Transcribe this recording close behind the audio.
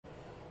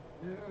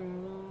There we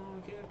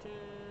go, Captain.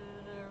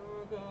 There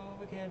we go,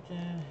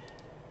 Captain.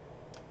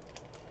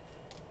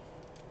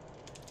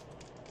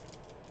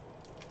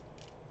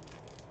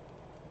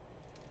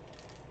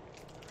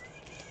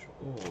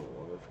 Oh, I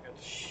forgot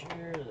to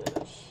share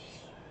this.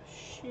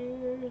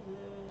 Share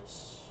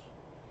this.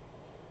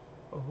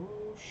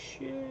 Oh,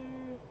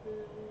 share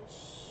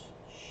this.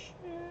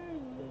 Share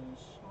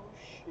this. Oh,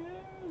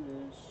 share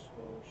this.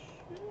 Oh,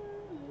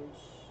 share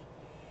this.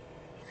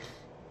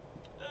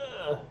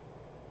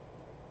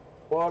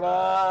 What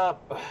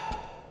up?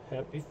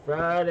 Happy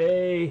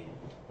Friday.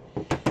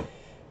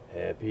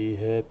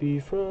 Happy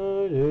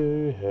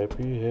Friday.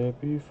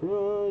 Happy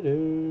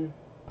Friday.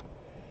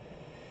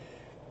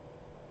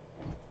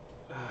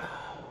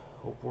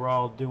 Hope we're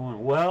all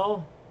doing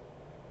well.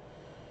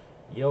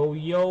 Yo,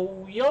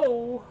 yo,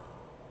 yo.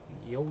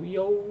 Yo,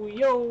 yo,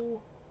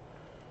 yo.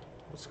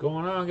 What's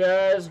going on,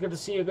 guys? Good to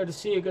see you, good to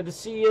see you, good to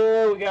see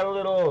you. We got a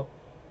little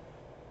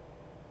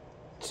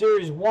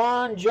Series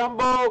 1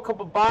 Jumbo, a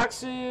couple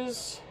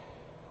boxes.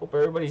 Hope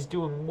everybody's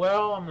doing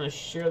well. I'm going to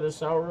share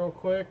this out real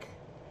quick.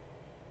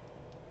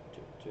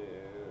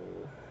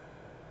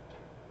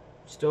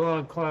 Still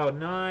on cloud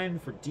 9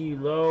 for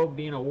D-Low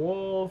being a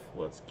wolf.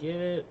 Let's get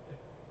it.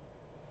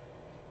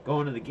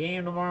 Going to the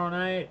game tomorrow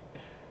night.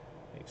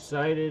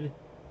 Excited.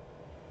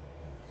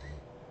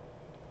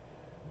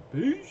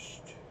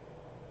 Beast.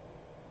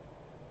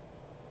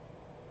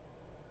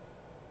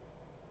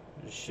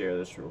 Just share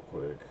this real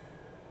quick.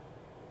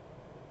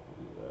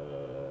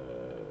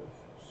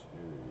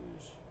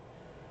 Series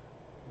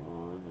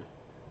 1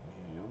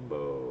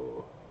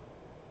 Jumbo.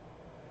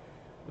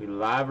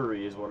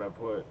 Livery is what I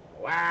put.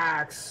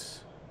 Wax.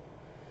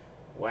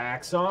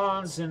 Wax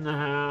on's in the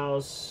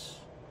house.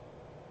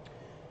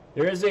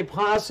 There is a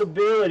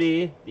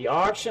possibility the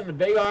auction, the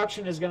big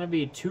auction, is going to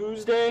be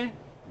Tuesday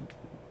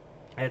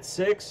at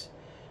 6.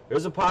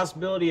 There's a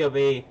possibility of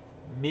a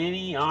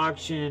mini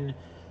auction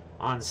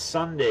on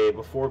Sunday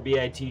before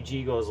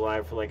BITG goes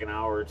live for like an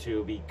hour or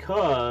two,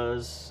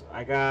 because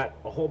I got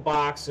a whole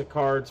box of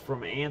cards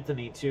from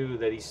Anthony too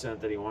that he sent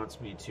that he wants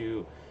me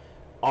to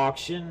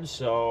auction.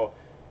 So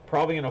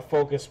probably going to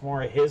focus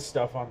more of his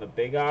stuff on the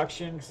big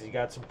auction because he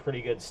got some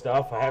pretty good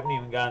stuff. I haven't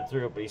even gone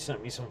through it, but he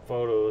sent me some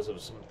photos of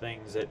some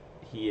things that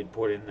he had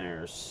put in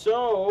there.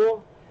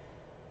 So,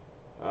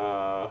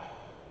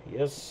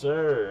 yes,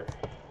 sir.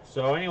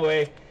 So,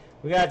 anyway,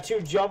 we got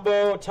 2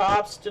 Jumbo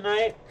tops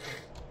tonight.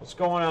 What's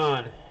going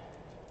on?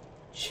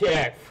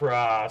 Jack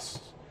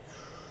Frost.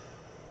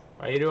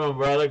 How you doing,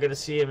 brother? Good to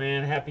see you,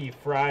 man. Happy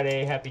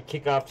Friday. Happy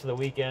kickoff to the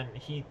weekend.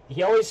 He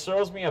always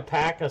throws me a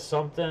pack of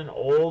something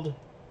old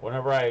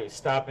whenever I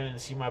stop in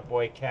and see my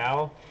boy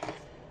Cal.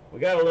 We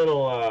got a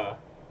little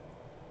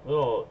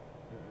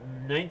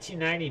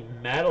 1990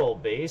 metal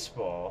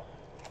baseball.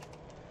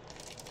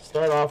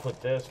 Start off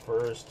with this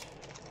first.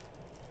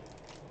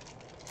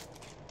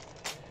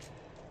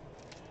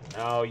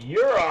 No,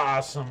 you're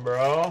awesome,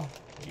 bro.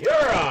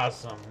 You're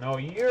awesome. No,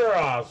 you're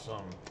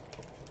awesome.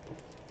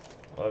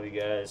 Love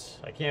you guys.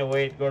 I can't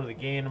wait to go to the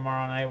game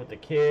tomorrow night with the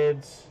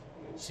kids.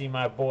 See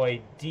my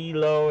boy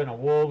D-Lo in a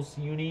Wolves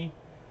uni.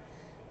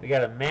 We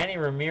got a Manny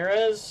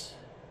Ramirez.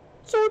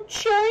 So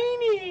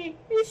shiny.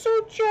 He's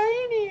so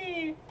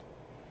shiny.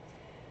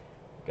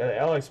 Got an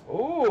Alex.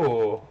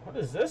 Ooh, what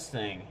is this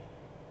thing?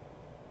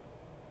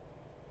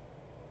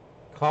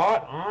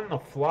 Caught on the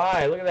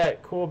fly. Look at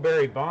that cool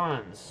Barry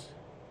Bonds.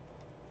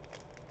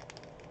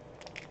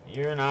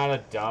 You're not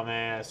a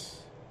dumbass.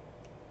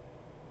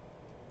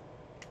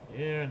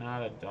 You're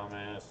not a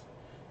dumbass.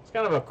 It's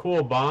kind of a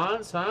cool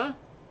Bonds, huh?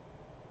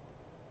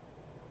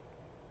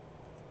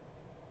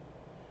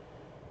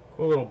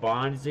 Cool little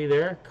Bondsy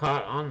there,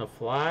 caught on the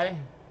fly.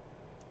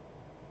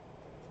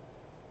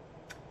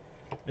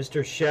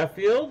 Mr.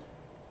 Sheffield,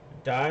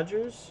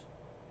 Dodgers.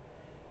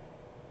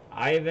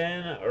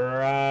 Ivan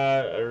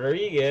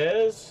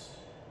Rodriguez.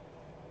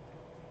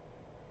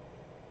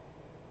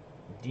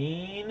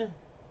 Dean.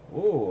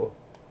 Ooh.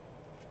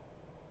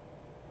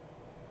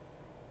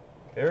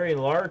 Barry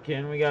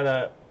Larkin. We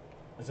got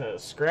there's a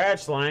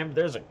scratch line, but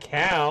there's a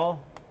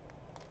Cal.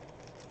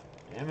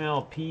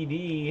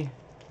 MLPD.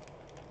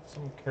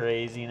 Some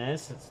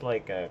craziness. It's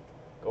like a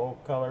gold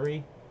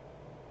colory.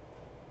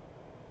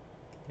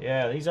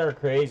 Yeah, these are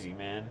crazy,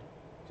 man.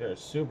 They're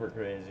super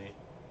crazy.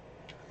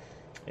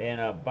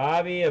 And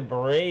Bobby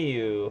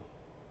Abreu.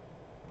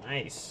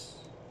 Nice.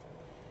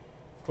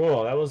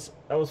 Cool. That was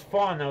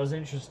fun. That was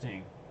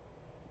interesting.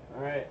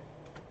 All right.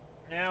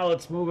 Now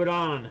let's move it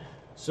on.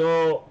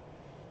 So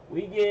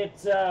we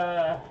get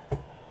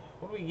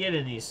what do we get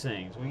in these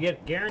things? We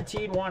get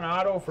guaranteed 1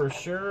 auto for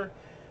sure.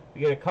 We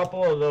get a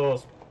couple of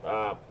those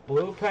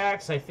blue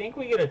packs. I think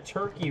we get a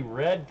turkey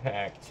red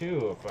pack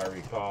too, if I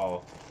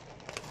recall,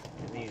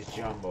 in these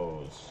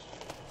jumbos.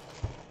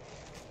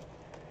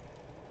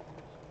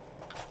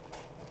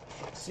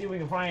 Let's see if we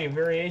can find any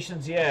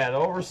variations. Yeah, the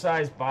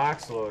oversized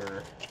box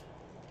loader.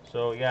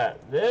 So we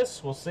got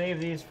this. We'll save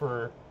these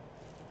for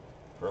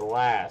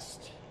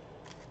last,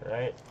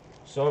 right?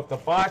 So if the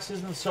box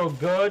isn't so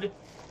good,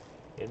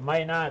 it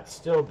might not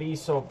still be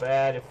so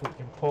bad if we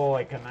can pull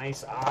like a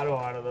nice auto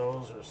out of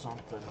those or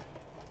something.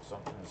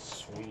 Something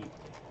sweet.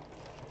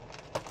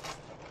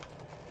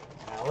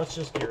 Now let's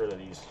just get rid of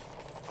these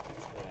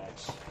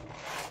packs.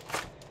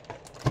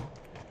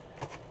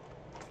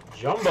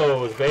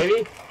 Jumbos,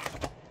 baby.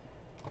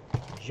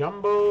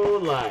 Jumbo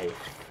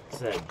Life. It's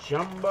that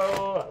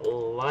Jumbo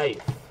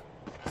Life.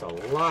 It's a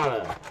lot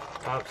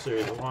of Top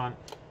Series 1.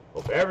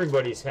 Hope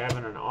everybody's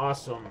having an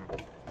awesome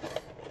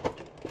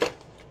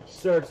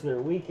start to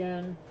their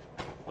weekend.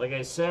 Like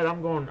I said,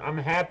 I'm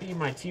happy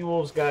my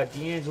T-Wolves got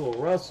D'Angelo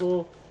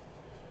Russell.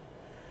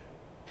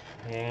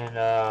 And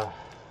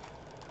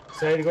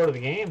excited to go to the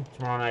game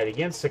tomorrow night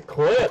against the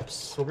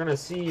Clips. We're going to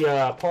see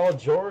Paul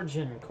George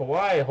and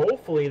Kawhi.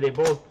 Hopefully they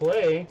both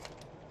play.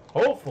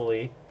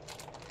 Hopefully.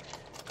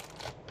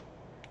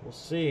 We'll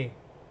see.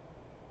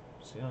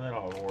 See how that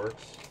all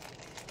works.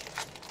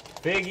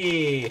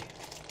 Biggie.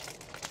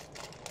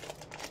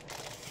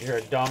 You're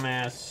a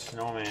dumbass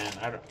snowman.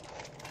 I don't.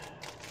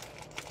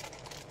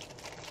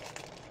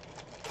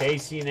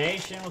 KC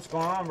Nation, what's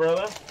going on,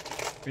 brother?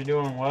 Hope you're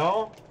doing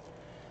well.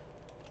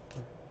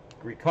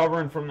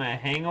 Recovering from that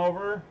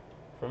hangover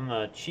from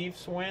the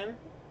Chiefs win.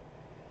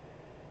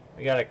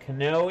 We got a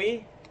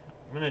Kanoe.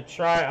 I'm gonna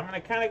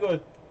kind of go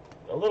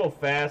a little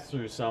fast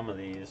through some of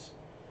these.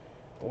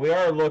 But we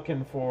are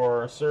looking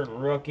for certain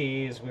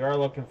rookies. We are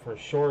looking for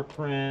short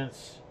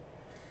prints.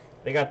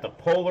 They got the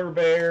polar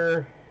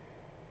bear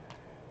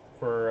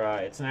for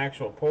it's an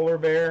actual polar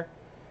bear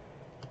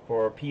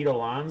for Pete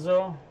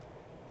Alonso.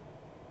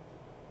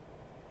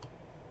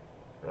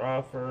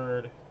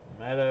 Crawford,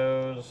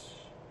 Meadows,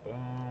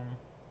 boom,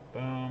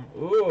 boom.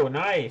 Ooh,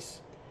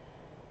 nice.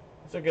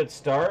 That's a good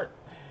start.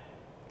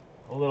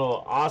 A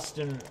little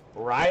Austin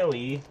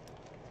Riley.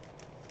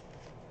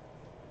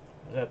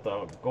 Is that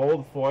the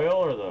gold foil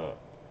or the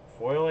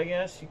foil, I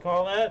guess you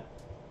call that?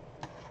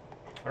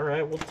 All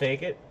right, we'll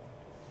take it.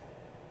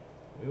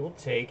 We will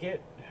take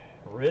it.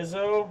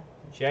 Rizzo,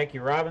 Jackie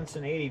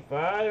Robinson,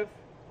 85.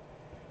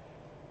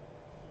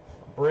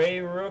 Bray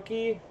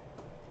rookie.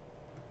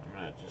 I'm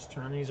gonna just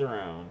turn these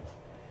around.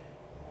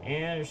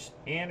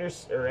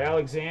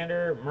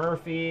 Alexander,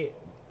 Murphy,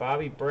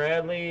 Bobby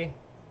Bradley,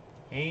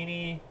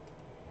 Haney,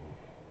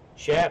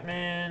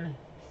 Chapman,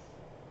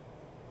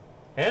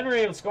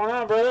 Henry. What's going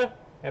on, brother?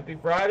 Happy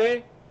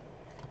Friday.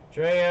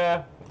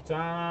 Drea,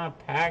 Patana,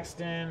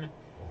 Paxton,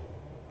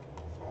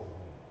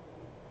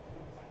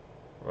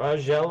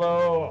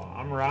 Rajello,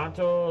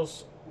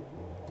 Amarantos,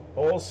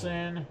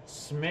 Olsen,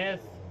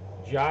 Smith,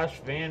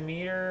 Josh Van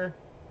Meter.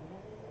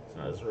 It's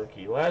not his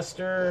rookie.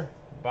 Lester,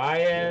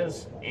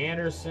 Baez,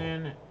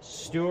 Anderson,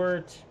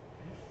 Stewart,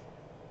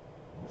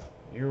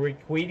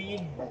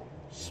 Uriquidi,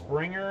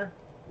 Springer,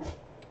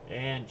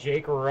 and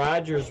Jake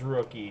Rogers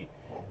rookie.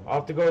 I'll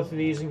have to go through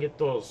these and get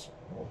those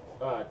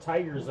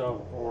Tigers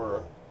out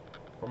for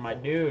my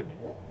dude.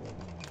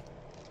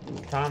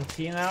 Tom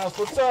Tienaus,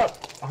 what's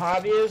up,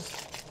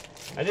 hobbyist?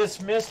 I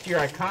just missed you.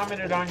 I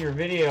commented on your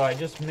video. I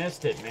just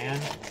missed it, man.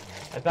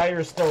 I thought you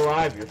were still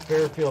live. Your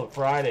Fairfield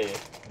Friday.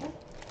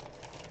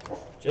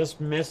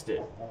 Just missed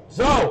it.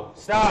 So,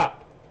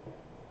 stop.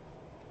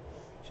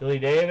 Chili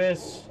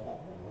Davis.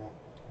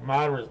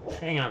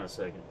 Hang on a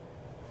second.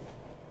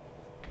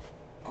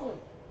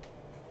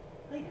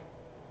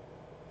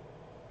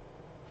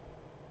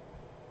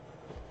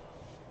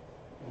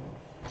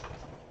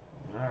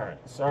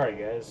 Alright, sorry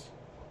guys.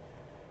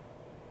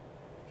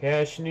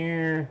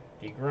 Cashner,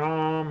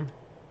 DeGrom,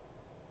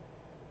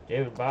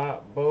 David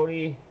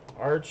Bodie,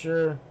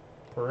 Archer,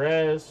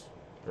 Perez,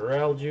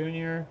 Burrell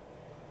Jr.,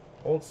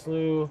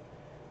 Holtzley,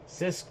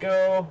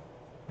 Cisco,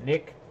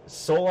 Nick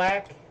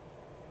Solak.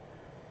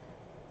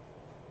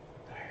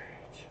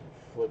 Alright,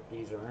 flip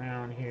these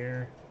around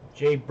here.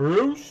 Jay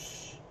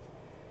Bruce,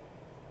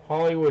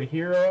 Hollywood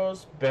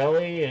Heroes,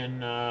 Belly,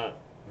 and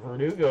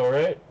Verdugo,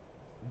 right?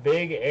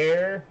 Big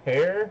Air,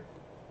 Hair,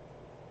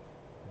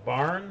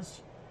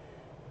 Barnes,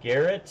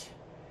 Garrett,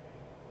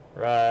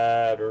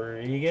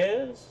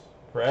 Rodriguez,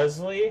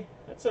 Presley.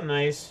 That's a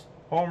nice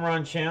home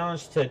run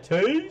challenge.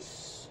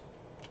 Tatis.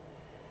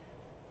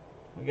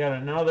 We got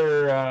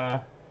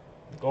another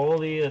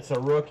Goldie. That's a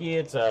rookie.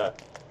 It's a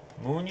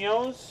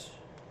Munoz.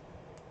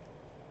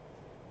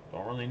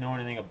 Don't really know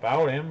anything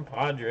about him.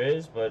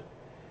 Padres, but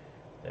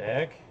the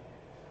heck.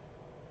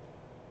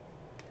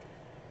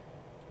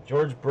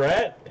 George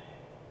Brett.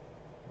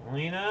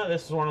 Molina.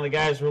 This is one of the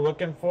guys we're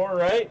looking for,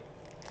 right?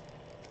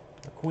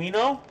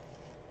 Aquino.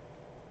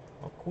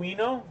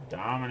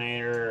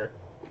 Dominator.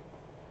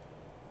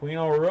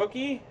 Aquino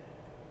rookie.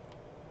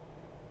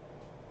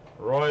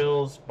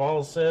 Royals.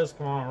 Ball says,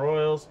 come on,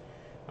 Royals.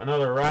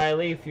 Another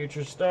Riley.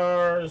 Future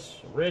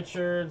Stars.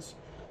 Richards.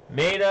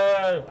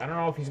 Maeda. I don't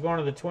know if he's going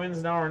to the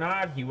Twins now or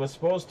not. He was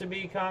supposed to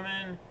be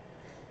coming.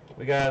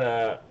 We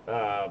got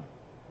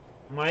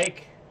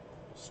Mike.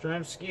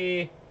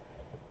 Stremski.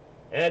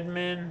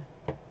 Edmund.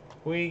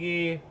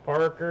 Puigi.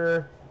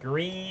 Parker.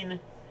 Green.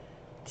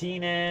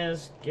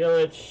 Tinez,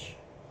 Gillich,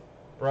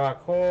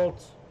 Brock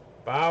Holt,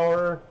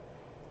 Bauer,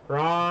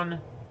 Cron,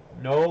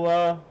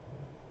 Nola,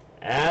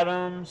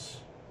 Adams,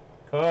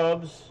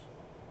 Cubs,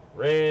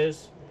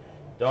 Rays,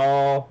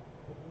 Dahl,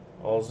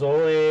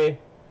 Alzole,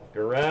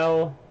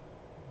 Gurrell,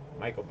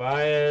 Michael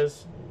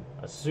Baez,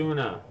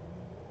 Asuna.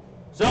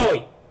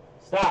 Zoe,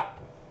 stop.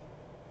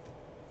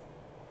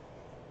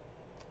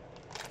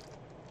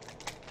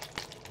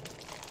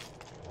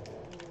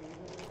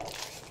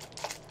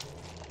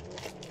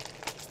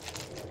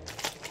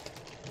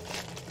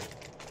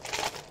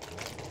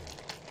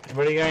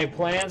 Anybody got any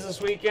plans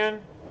this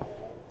weekend?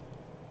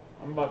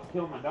 I'm about to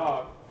kill my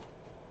dog.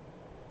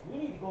 You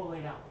need to go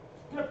lay down.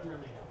 Get up there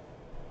and lay down.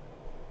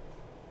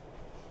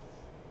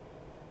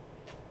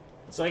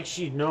 It's like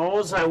she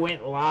knows I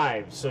went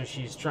live, so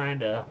she's trying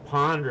to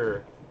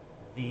ponder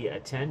the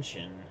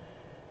attention.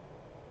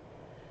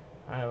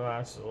 I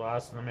lost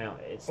in the mail.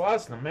 It's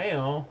lost in the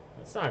mail.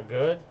 That's not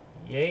good.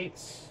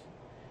 Yates.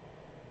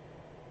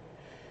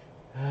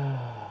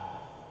 All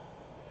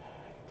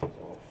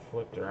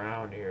flipped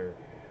around here.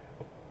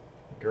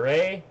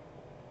 Gray.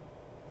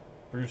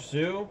 Bruce,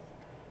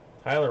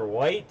 Tyler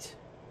White,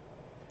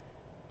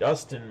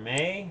 Dustin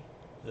May.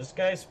 Is this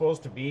guy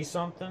supposed to be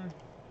something?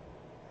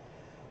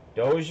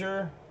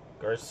 Dozier,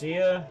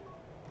 Garcia.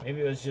 Maybe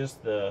it was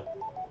just the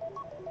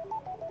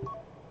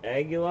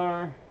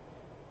Aguilar.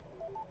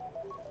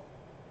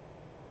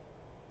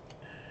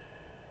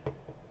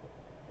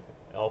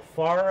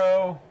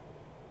 Alfaro,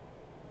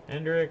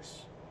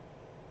 Hendricks.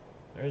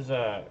 There's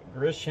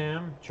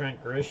Grisham,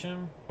 Trent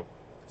Grisham,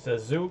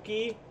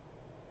 Suzuki.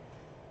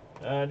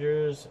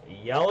 Dodgers,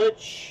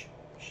 Yelich.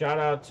 Shout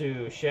out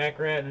to Shaq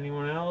Rat and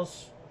anyone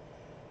else.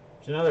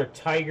 There's another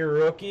Tiger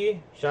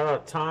rookie. Shout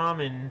out Tom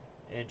and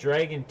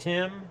Dragon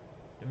Tim.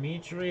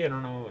 Dimitri, I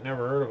don't know,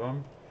 never heard of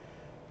him.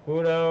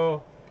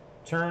 Hudo,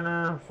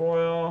 Turner,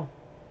 Foil.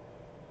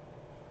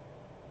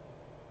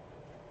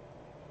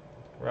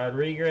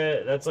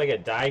 Rodriguez, that's like a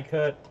die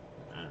cut.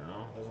 I don't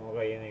know, doesn't look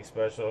like anything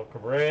special.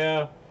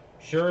 Cabrera,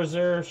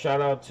 Scherzer.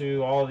 Shout out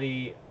to all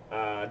the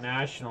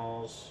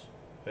Nationals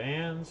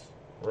fans.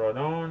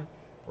 Rodon,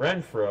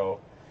 Renfro,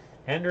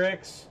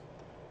 Hendricks,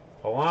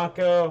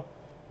 Polanco,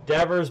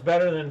 Devers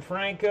better than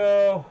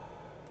Franco.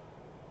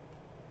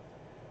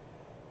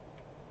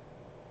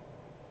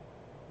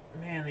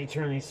 Man, they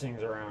turn these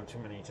things around too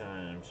many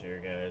times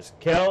here, guys.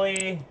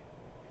 Kelly,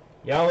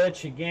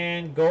 Yelich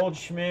again,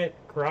 Goldschmidt,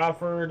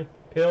 Crawford,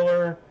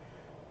 Pillar,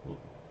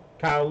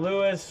 Kyle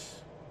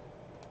Lewis,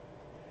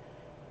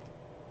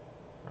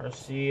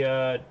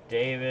 Garcia,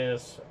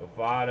 Davis,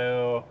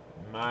 Votto,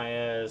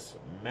 Maez,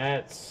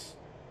 Mets,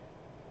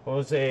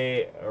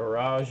 Jose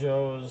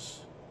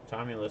Araujo's,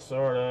 Tommy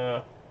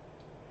Lasorda,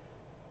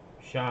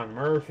 Sean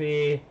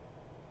Murphy,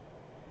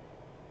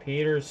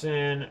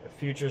 Peterson,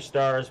 Future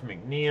Stars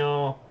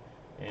McNeil,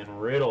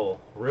 and Riddle.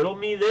 Riddle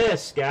me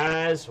this,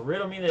 guys.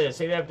 Riddle me this.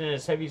 Hey,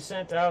 Defness, have you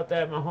sent out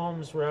that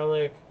Mahomes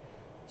relic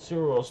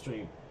Super Bowl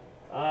stream?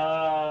 The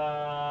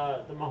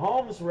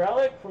Mahomes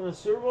relic from the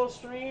Super Bowl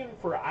stream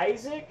for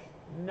Isaac?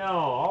 No,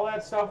 all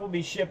that stuff will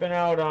be shipping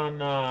out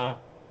on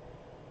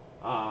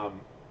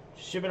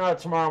shipping out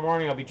tomorrow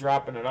morning. I'll be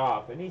dropping it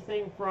off.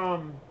 Anything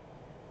from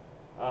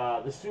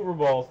the Super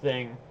Bowl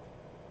thing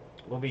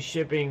will be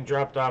shipping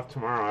dropped off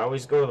tomorrow. I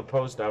always go to the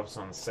post office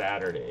on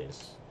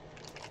Saturdays.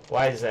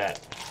 Why is that?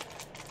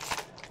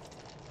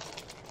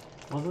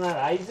 Wasn't that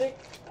Isaac?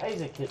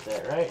 Isaac hit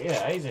that, right?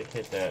 Yeah, Isaac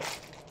hit that.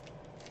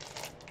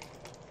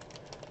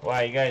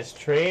 Why, you guys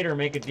trade or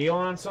make a deal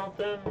on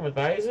something with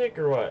Isaac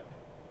or what?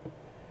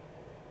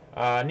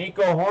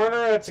 Nico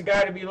Horner, that's a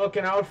guy to be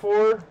looking out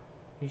for.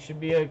 He should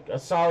be a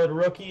solid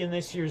rookie in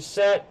this year's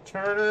set.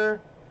 Turner,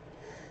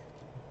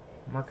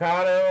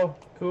 Mercado,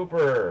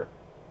 Cooper,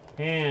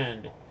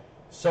 Hand,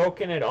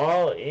 soaking it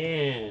all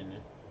in.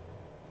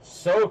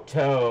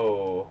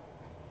 Soto,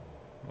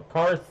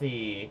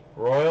 McCarthy,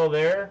 Royal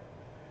there,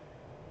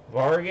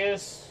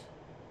 Vargas.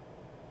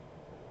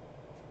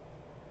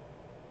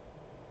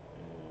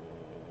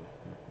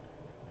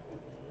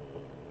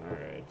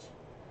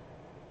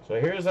 So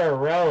here's our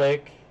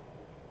relic.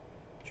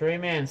 Trey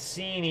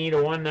Mancini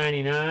to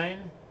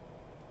 199.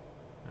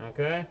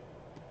 Okay.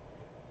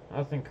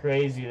 Nothing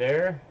crazy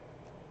there.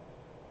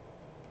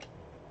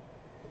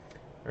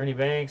 Ernie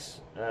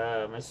Banks.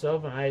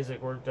 Myself and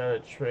Isaac worked out a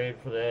trade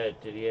for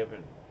that. Did he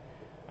haven't?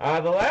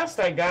 The last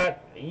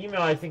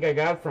email I think I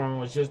got from him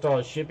was just all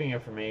the shipping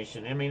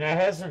information. I mean, I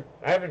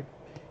haven't,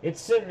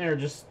 it's sitting there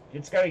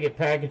it's got to get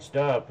packaged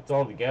up. It's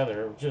all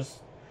together.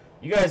 Just,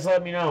 you guys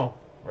let me know.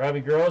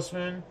 Robbie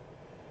Grossman.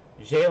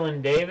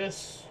 Jalen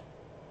Davis,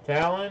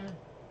 Talon,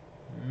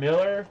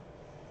 Miller,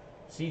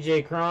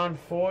 CJ Cron,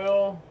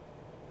 Foil.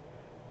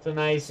 It's a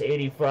nice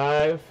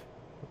 85.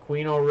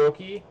 Aquino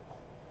rookie.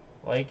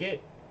 Like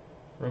it.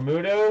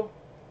 Ramuto,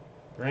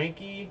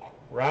 Greinke,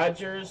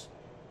 Rogers,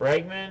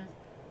 Bregman.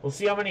 We'll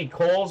see how many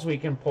Coles we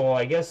can pull.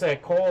 I guess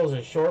that Cole is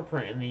a short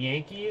print in the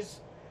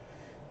Yankees.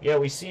 Yeah,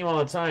 we see him all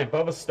the time.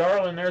 Bubba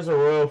Starlin, there's a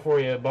Royal for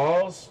you.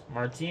 Balls,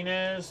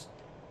 Martinez,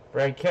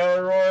 Brad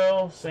Keller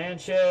Royal,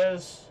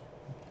 Sanchez,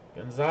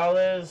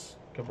 Gonzalez,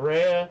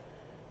 Cabrera,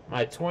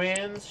 my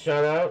twins,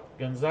 shout out,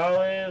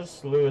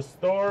 Gonzalez, Lewis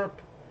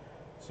Thorpe,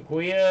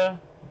 Seguia,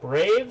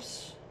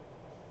 Braves.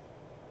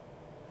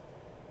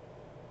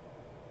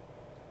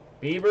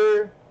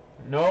 Bieber,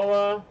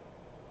 Noah,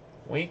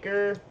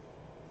 Winker.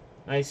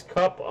 Nice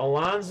Cup,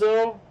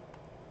 Alonso.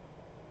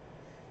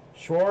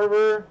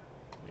 Schwarber,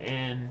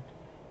 and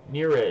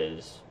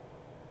Neres.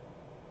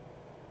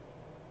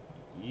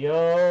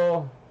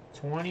 Yo,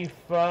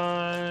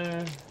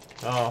 25.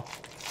 Oh,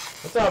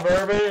 what's up,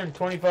 Urban?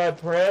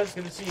 25 Perez.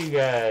 Good to see you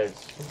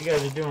guys. Hope you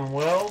guys are doing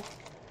well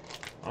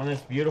on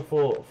this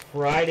beautiful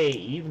Friday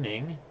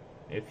evening,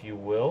 if you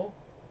will.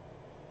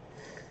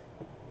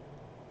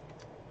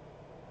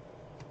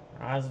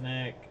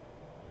 Rosnick,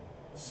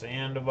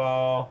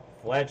 Sandoval,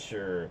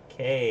 Fletcher,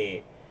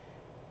 K.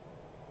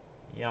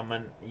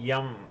 Yamadato.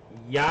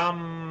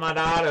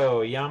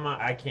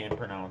 I can't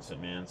pronounce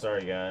it, man.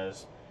 Sorry,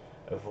 guys.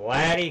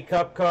 Vladdy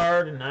Cup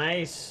card.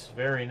 Nice.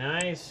 Very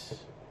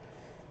nice.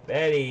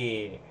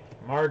 Betty.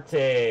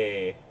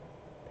 Marte.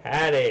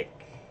 Paddock.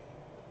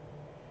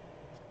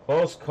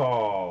 Close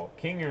call.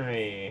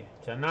 Kingery.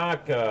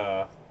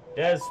 Tanaka.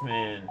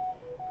 Desmond.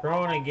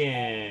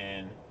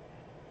 Cronigan.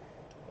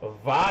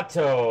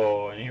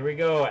 Vato. And here we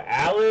go.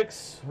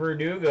 Alex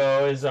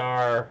Verdugo is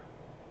our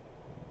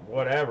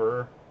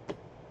whatever.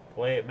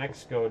 Play at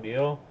Mexico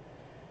deal.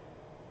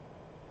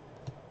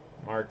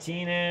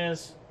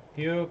 Martinez,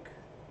 Puke,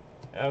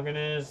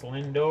 Elganes,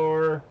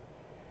 Lindor,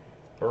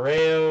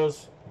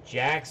 Barrios,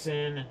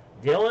 Jackson,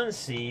 Dylan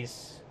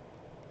Cease,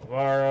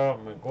 Guevara,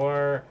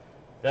 McGuire,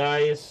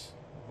 Dice,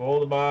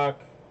 Voldebach,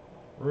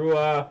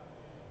 Rua,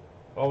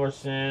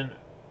 Overson,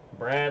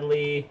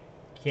 Bradley,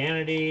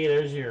 Kennedy.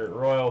 There's your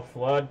Royal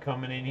Flood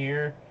coming in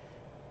here.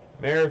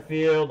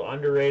 Merrifield,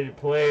 underrated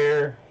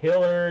player.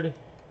 Hillard.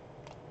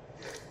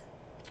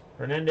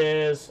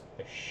 Hernandez,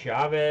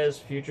 Chavez,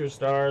 Future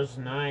Stars,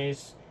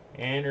 nice.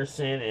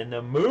 Anderson, and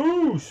the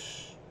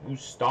Moose.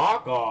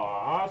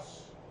 Moustakas.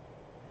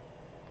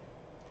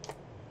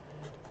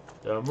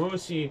 The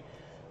Moosey.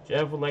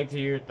 Jeff would like to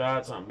hear your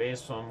thoughts on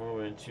baseball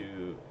moving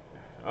to...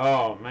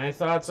 Oh, my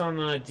thoughts on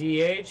the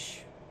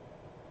DH?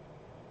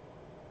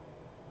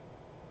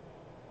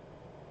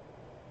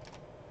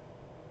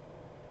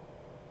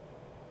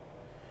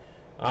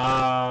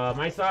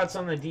 My thoughts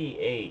on the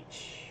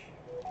DH.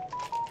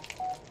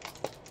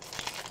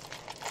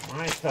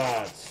 My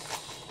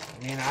thoughts.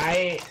 I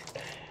mean,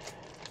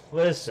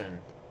 listen.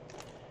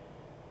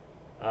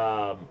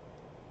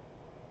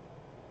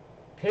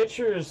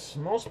 Pitchers,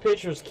 most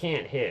pitchers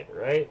can't hit,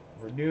 right?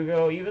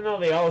 Verdugo, even though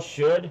they all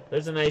should.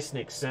 There's a nice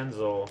Nick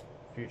Senzel,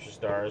 Future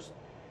Stars.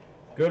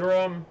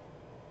 Goodrum,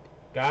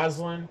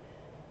 Goslin,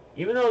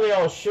 even though they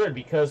all should,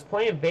 because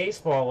playing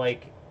baseball,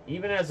 like,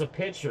 even as a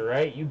pitcher,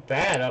 right, you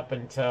bat up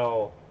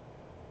until,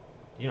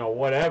 you know,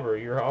 whatever,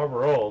 you're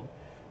however old.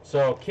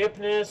 So,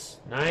 Kipnis,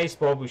 nice,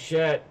 Bo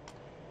Bichette.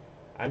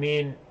 I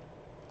mean,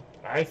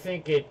 I don't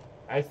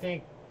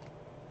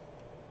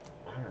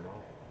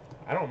know.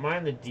 I don't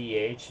mind the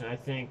DH, and I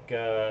think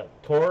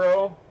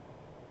Toro,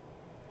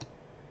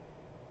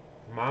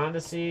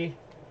 Mondesi.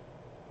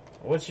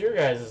 What's your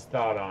guys'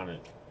 thought on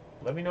it?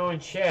 Let me know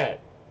in chat.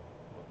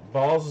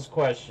 Balls'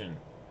 question.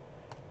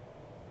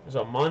 There's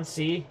a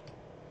Muncie.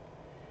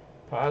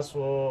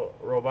 Possible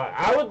robot.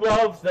 I would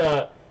love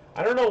the...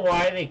 I don't know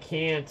why they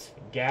can't...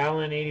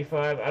 Gallon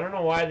 85. I don't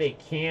know why they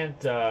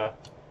can't,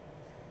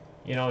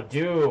 you know,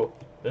 do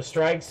the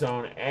strike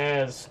zone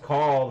as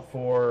called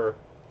for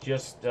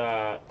just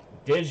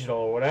digital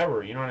or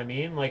whatever. You know what I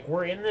mean? Like,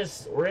 we're in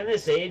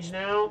this age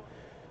now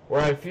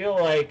where I feel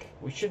like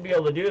we should be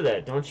able to do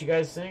that. Don't you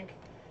guys think?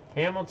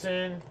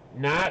 Hamilton,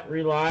 not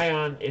rely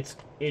on it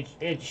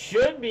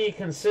should be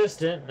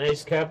consistent.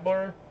 Nice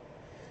Kepler.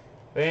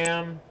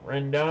 Bam,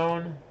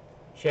 Rendon,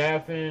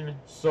 Chaffin,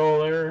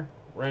 Solar,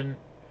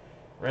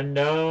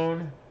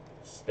 Rendon,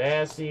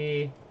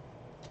 Stassi,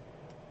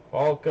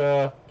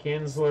 Falca,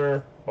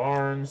 Kinsler,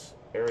 Barnes,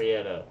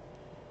 Arrieta.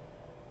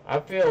 I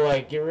feel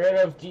like get rid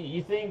of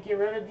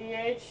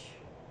DH?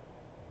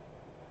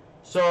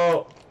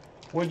 So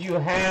would you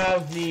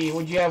have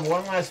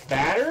one less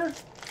batter,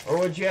 or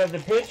would you have the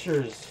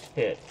pitchers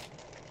hit?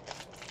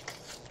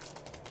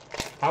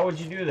 How would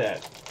you do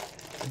that?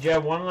 Would you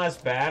have one less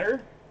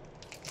batter?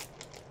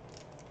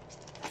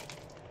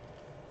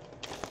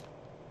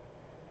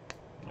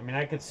 I mean,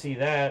 I could see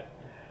that.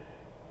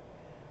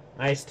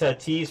 Nice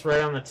Tatis right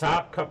on the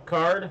top. Cup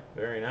card.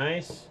 Very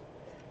nice.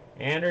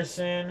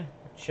 Anderson,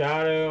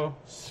 Machado,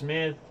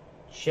 Smith,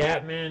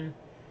 Chapman,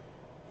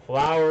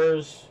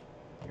 Flowers,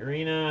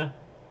 Urena,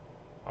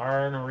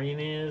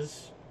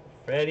 Arenas,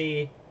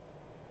 Freddie,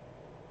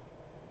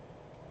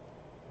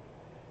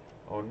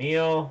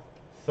 O'Neill,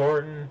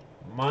 Thornton,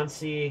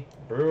 Muncie,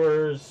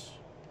 Brewers,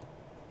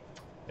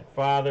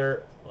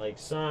 father like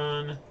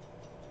son.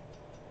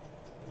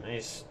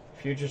 Nice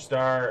Future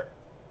Star,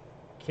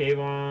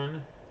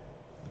 Kayvon,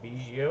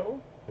 Biggio,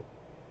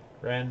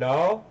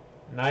 Randall,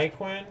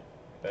 Nyquin,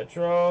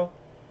 Petrol,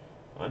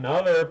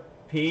 another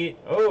Pete.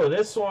 Oh,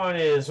 this one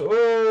is,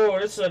 oh,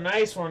 this is a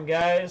nice one,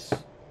 guys.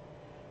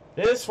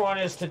 This one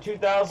is to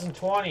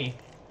 2020.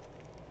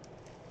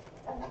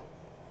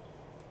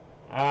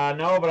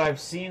 No, but I've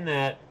seen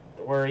that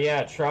where,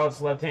 yeah, Trout's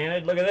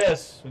left-handed. Look at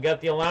this. We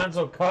got the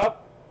Alonso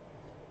Cup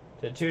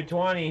to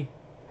 220.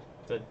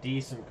 It's a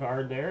decent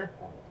card there.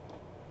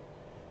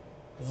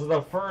 This is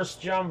the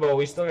first jumbo.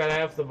 We still got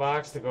half the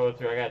box to go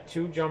through. I got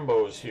 2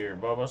 jumbos here,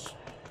 Bubba's.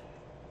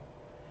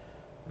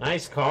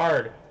 Nice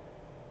card.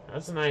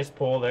 That's a nice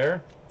pull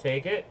there.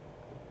 Take it.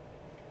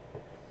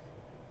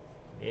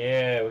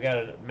 Yeah, we got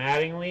a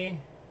Mattingly.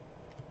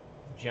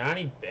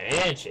 Johnny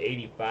Bench,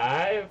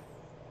 85.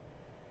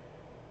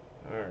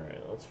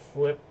 Alright, let's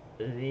flip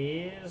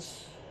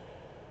these.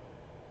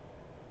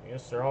 I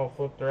guess they're all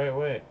flipped the right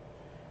way.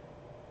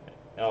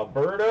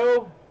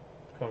 Alberto,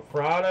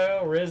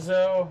 Confrado,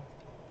 Rizzo,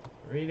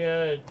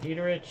 Rita,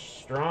 Dieterich,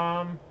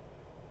 Strom.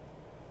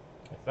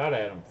 I thought I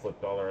had them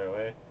flipped all the right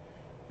way.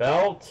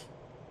 Belt,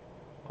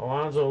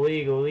 Alonso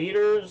League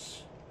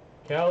Leaders,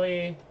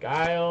 Kelly,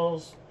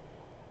 Giles,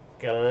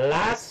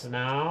 Glass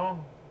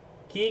now,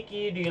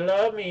 Kiki, do you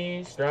love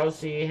me?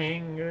 Straussy,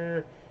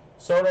 Hanger,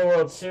 Soto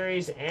World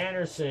Series,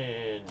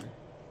 Anderson,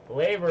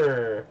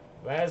 Glaber,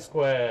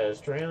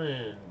 Vasquez,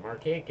 Traylon,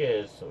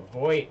 Markakis,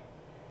 Voigt.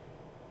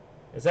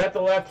 Is that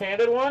the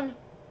left-handed one?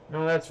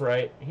 No, that's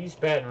right. He's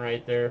batting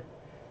right there.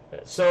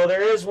 So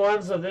there is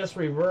ones of this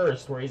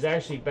reversed where he's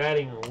actually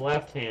batting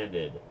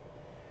left-handed.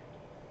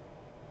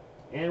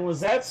 And was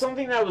that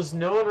something that was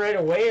known right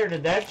away, or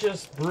did that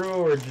just brew,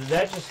 or did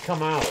that just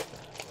come out?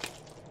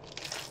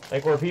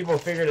 Like where people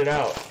figured it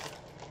out.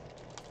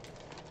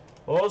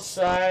 Both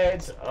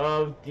sides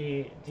of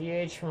the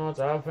DH promotes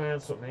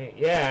offense.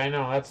 Yeah, I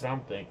know. That's what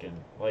I'm thinking.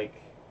 Like,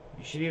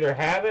 you should either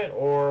have it,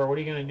 or what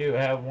are you going to do?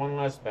 Have one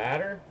less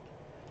batter?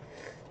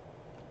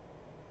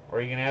 Or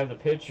are you going to have the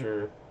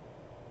pitcher?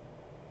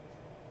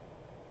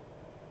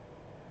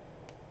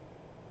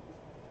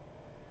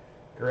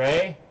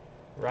 Gray,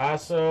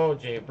 Rosso,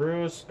 Jay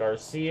Bruce,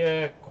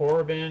 Garcia,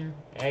 Corbin,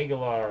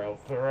 Aguilar,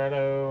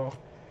 Alfredo,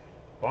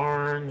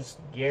 Barnes,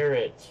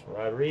 Garrett,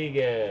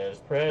 Rodriguez,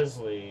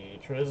 Presley,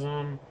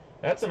 Trism.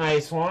 That's a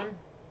nice one.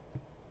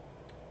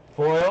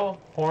 Foil,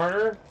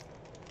 Horner.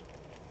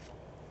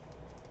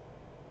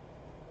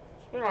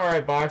 It's been an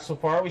alright box so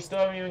far. We still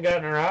haven't even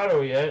gotten our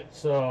auto yet,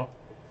 so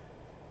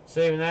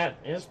saving that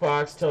in this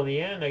box till the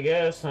end, I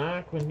guess,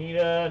 huh?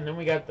 Quinita, and then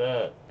we got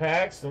the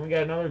packs, then we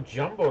got another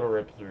jumbo to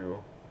rip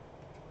through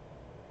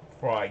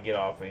before I get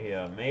off of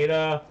here.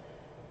 Maeda,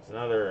 it's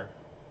another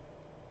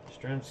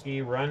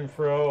Strimsky,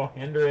 Renfro,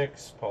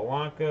 Hendricks,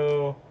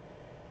 Polanco,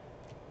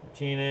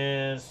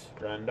 Martinez,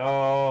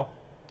 Grandal,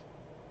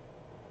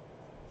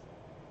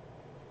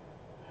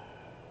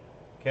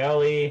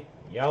 Kelly,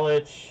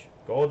 Yelich,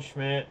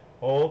 Goldschmidt,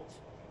 Holt,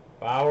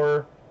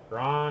 Bauer,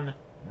 Braun,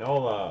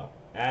 Nola,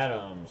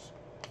 Adams,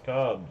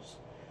 Cubs,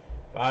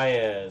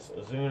 Baez,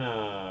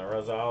 Ozuna,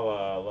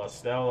 Rosala, La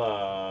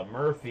Stella,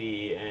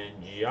 Murphy,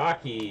 and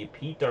Jockey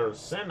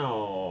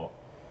Peterseno.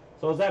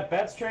 So is that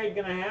Betts trade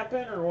going to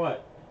happen or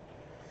what?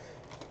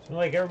 Seems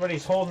like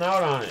everybody's holding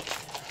out on it.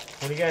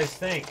 What do you guys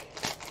think?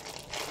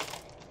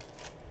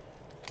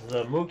 Is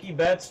the Mookie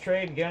Betts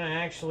trade going to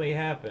actually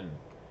happen?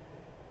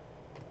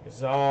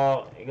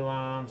 Gazal,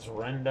 Eglons,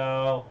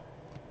 Rendell,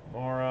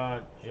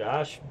 Mora,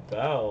 Josh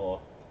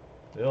Bell,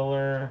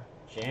 Miller,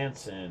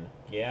 Jansen,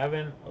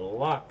 Gavin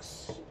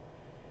Lux,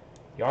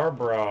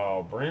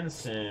 Yarbrough,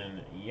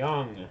 Brinson,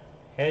 Young,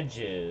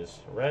 Hedges,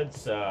 Red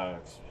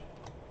Sox,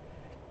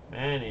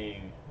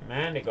 Manning,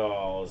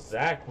 Mandigal,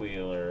 Zach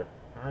Wheeler,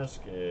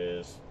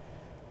 Harskis,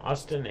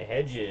 Austin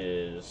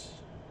Hedges,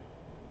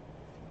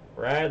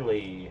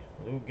 Bradley,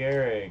 Lou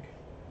Gehrig,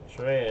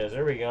 Treyas,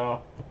 there we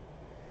go.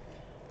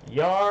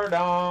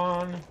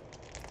 Yardon,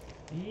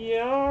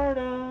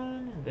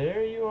 Yardon,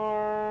 there you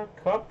are.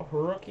 Cup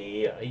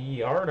rookie,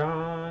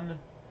 Yardon.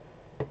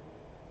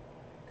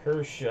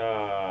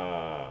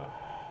 Kershaw,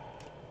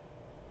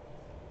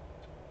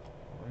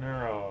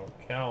 Monero,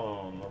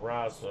 Callum,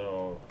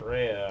 Larasso,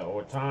 Correa,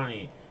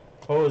 Otani,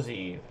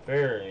 Posey,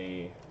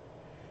 Fairley,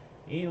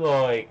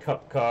 Eloy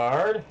Cup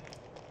card.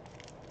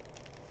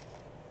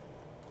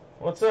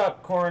 What's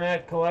up,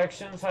 Coronet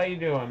Collections? How you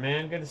doing,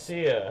 man? Good to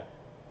see you.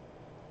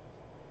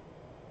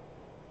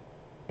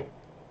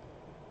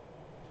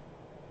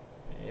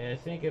 I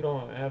think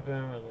it'll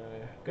happen.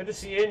 Good to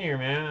see you in here,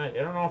 man. I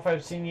don't know if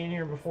I've seen you in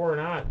here before or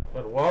not,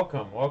 but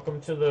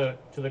welcome to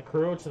the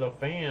crew, to the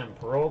fam.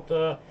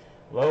 Peralta,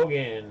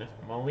 Logan,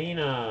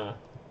 Molina,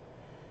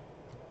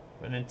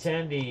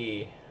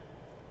 Benintendi,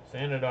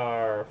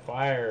 Sanadar,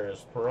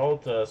 Fires,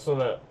 Peralta. So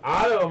the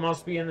auto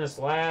must be in this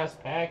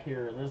last pack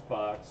here in this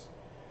box.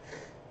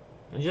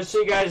 And just so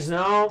you guys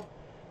know,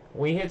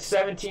 when we hit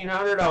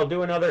 1,700, I'll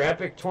do another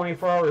epic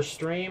 24-hour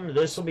stream.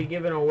 This will be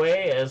given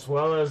away, as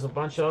well as a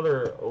bunch of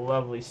other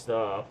lovely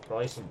stuff.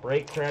 Probably some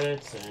break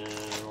credits and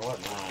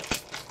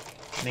whatnot.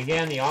 And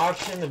again, the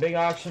auction, the big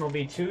auction, will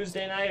be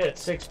Tuesday night at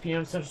 6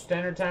 p.m. Central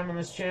Standard Time on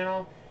this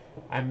channel.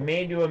 I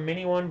may do a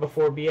mini one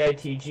before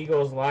BITG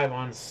goes live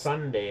on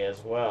Sunday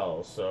as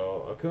well.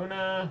 So,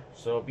 Acuna,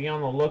 so be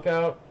on the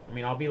lookout. I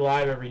mean, I'll be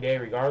live every day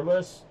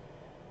regardless,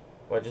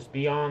 but just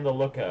be on the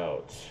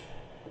lookout.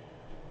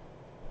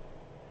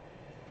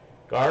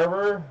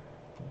 Garber,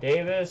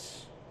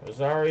 Davis,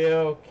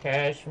 Rosario,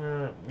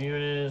 Cashmer,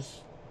 Muniz,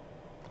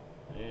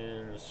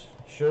 and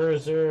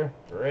Scherzer,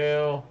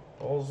 Rail,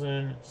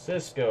 Olsen,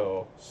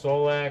 Cisco,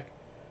 Solak,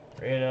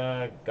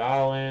 Rita,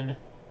 Gollin,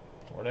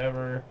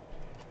 whatever,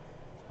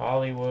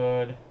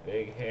 Hollywood,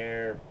 Big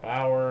Hair,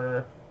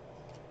 Bauer,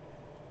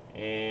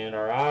 and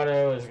our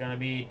auto is going to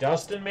be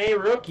Dustin May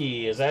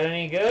rookie. Is that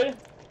any good?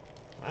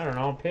 I don't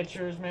know.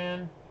 Pitchers,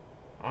 man.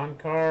 On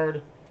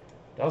card.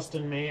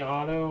 Dustin May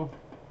auto.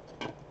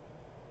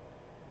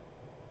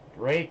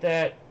 Rate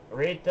that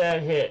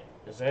hit.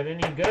 Is that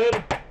any good?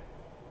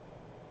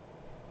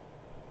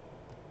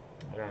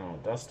 I don't know.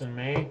 Dustin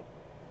May.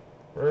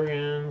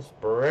 Bergens.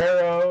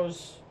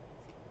 Barreros.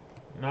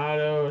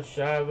 Nato.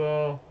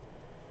 Chavo.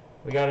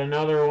 We got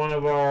another one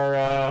of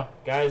our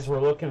guys we're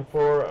looking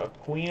for,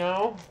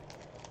 Aquino.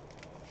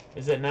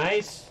 Is it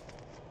nice?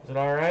 Is it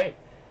alright?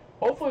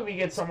 Hopefully we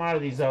get some out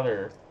of these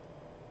other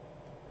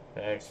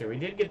packs here. We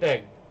did get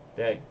that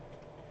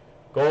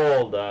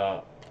gold,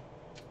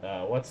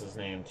 what's his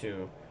name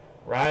too?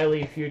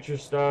 Riley, Future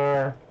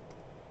Star,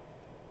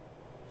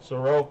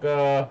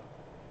 Soroka,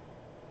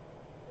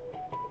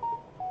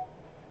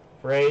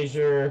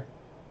 Frazier,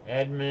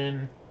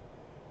 Edmund,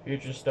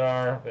 Future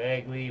Star,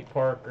 Bagley,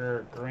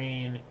 Parker,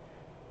 Green,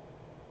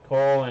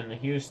 Cole and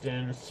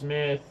Houston,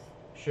 Smith,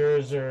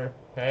 Scherzer,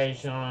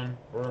 Pajon,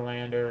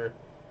 Verlander,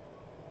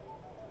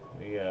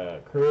 we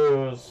got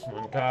Cruz,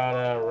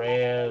 Moncada,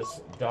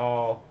 Reyes,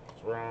 Dahl,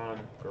 Ron,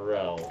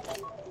 Gurrell.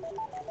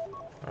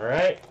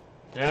 Alright,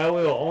 now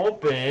we'll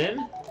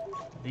open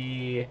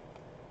the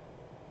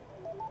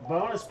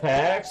bonus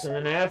packs, and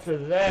then after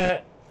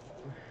that,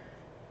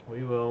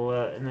 we will,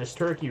 in this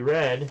turkey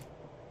red,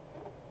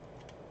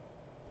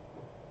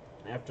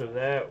 after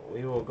that,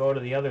 we will go to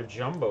the other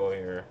jumbo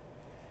here.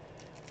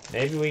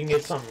 Maybe we can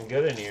get something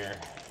good in here.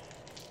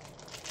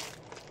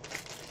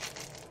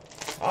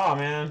 Oh,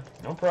 man.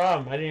 No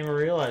problem. I didn't even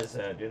realize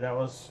that, dude. That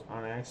was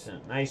on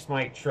accident. Nice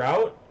Mike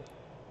Trout.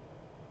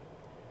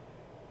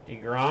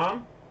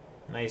 DeGrom.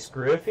 Nice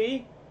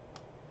Griffey.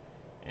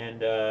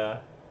 And,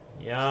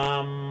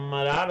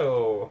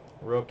 Yamamoto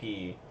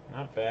rookie.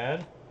 Not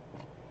bad.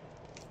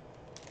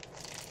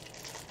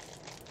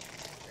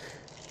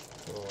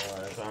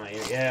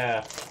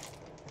 Yeah,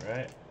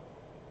 right.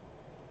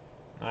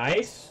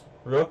 Nice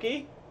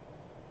rookie.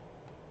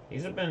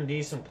 These have been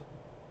decent.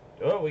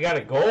 Oh, we got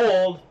a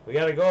gold. We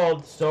got a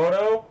gold.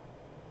 Soto,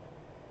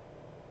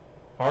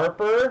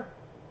 Harper,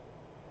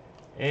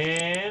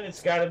 and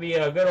it's got to be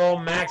a good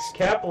old Max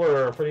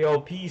Kepler for the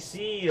old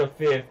PC to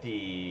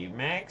 50.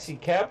 Maxi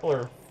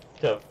Kepler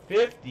to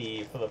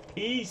 50 for the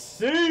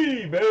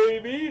PC,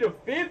 baby, to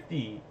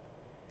 50.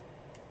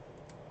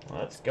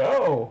 Let's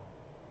go.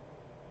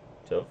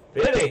 To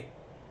 50.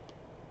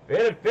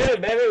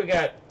 50, baby. We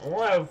got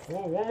one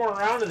more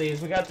round of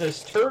these. We got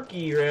this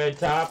turkey red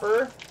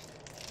topper.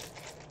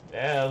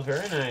 Yeah, that was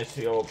very nice,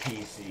 the old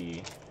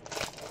PC.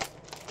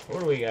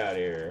 What do we got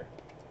here?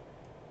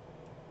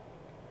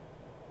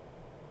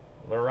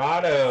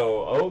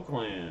 Lorado,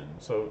 Oakland.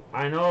 So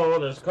I know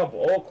there's a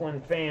couple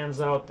Oakland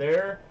fans out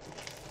there.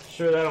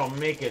 Sure that'll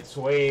make its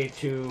way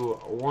to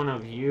one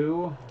of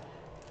you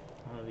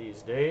one of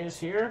these days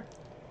here.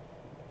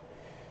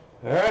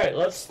 Alright,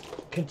 let's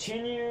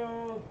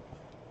continue.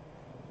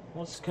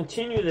 Let's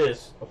continue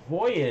this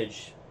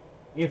voyage,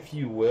 if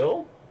you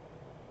will.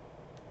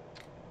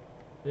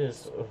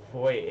 This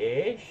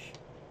voyage.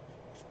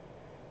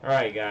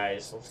 Alright,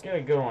 guys, let's get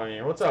a good one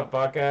here. What's up,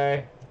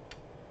 Buckeye?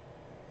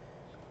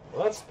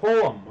 Let's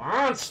pull a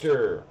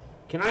monster.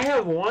 Can I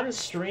have one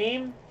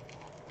stream?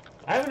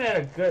 I haven't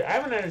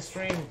had a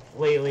stream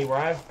lately where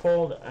I've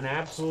pulled an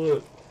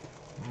absolute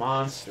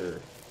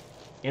monster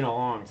in a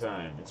long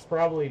time. It's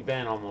probably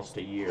been almost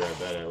a year, I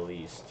bet, at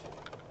least.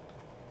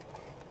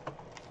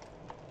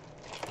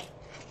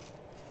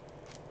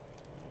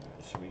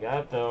 So we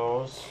got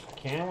those.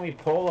 Can we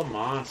pull a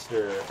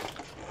monster?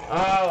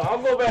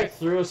 I'll go back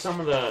through some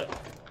of the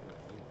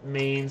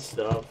main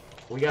stuff.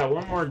 We got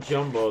one more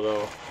jumbo,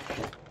 though,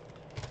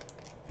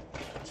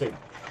 to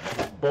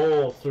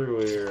bowl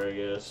through here, I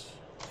guess.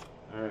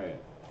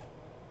 Alright.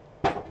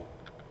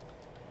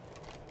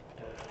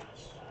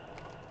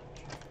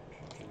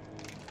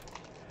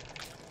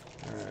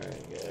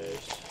 Alright,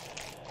 guys.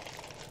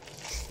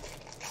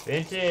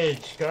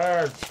 Vintage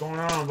cards. What's going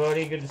on,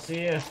 buddy? Good to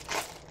see you.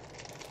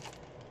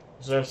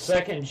 This is our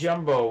second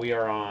jumbo we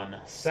are on.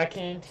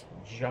 Second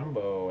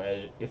jumbo,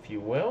 if you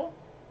will.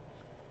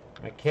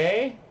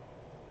 McKay,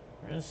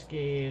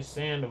 Rinsky,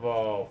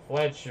 Sandoval,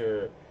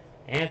 Fletcher,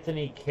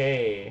 Anthony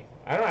K.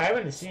 I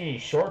haven't seen any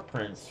short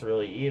prints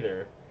really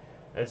either.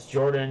 That's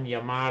Jordan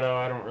Yamato.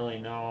 I don't really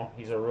know.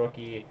 He's a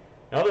rookie.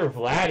 Another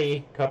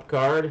Vladdy Cup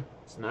card.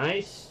 It's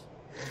nice.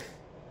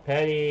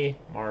 Petty,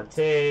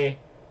 Marte,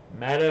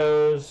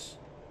 Meadows,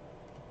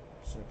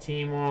 some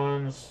team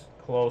ones.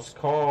 Close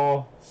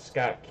call.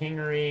 Scott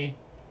Kingery,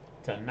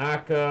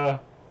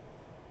 Tanaka,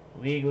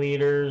 league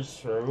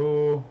leaders.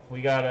 Raul.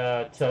 We got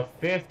a to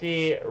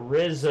 50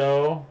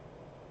 Rizzo,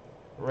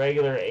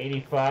 regular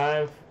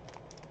 85.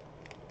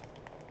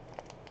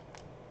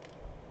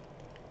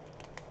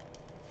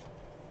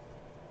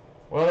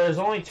 Well, there's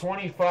only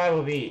 25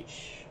 of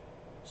each.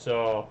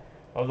 So,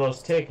 of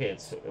those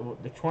tickets.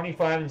 The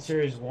 25 in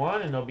Series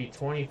 1, and there'll be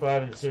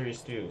 25 in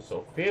Series 2.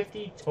 So,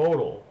 50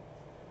 total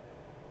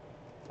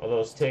of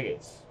those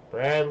tickets.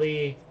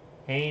 Bradley,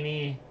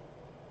 Haney,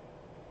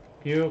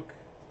 Puke,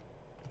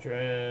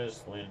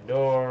 Andres,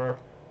 Lindor,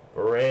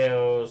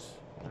 Barrios,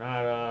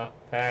 Renata,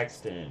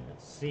 Paxton,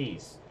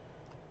 Cease,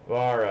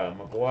 Vara,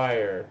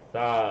 McGuire,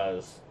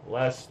 Thaz,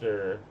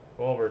 Lester,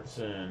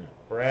 Culbertson,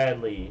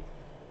 Bradley,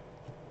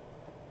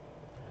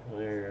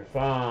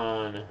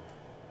 Fawn,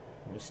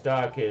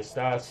 Mustakis,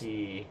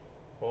 Stasi,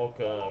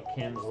 Polka,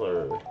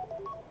 Kinsler.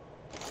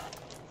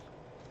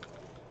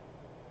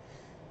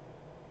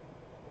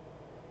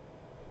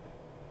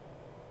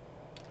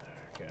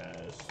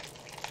 Guys.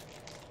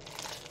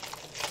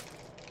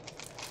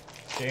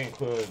 It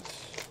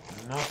includes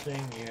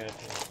nothing yet.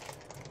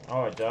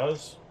 Oh, it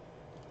does?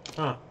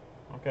 Huh.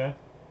 Okay.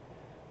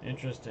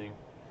 Interesting.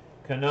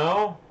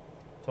 Cano?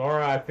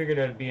 Tora, I figured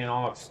it'd be an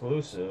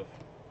all-exclusive.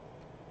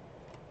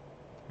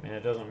 I mean,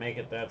 it doesn't make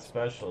it that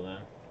special then.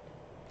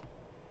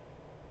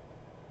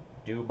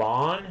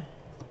 Dubon?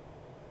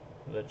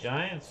 The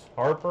Giants?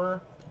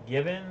 Harper?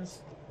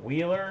 Givens?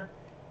 Wheeler?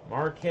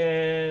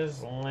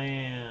 Marquez?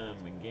 Lamb?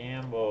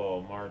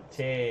 Gamble?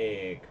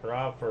 Marte?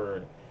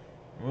 Crawford?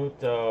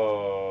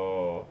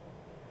 Muto?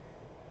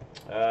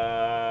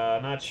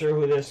 Not sure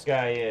who this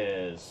guy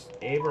is.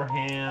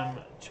 Abraham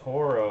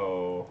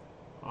Toro.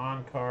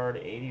 On card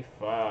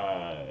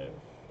 85.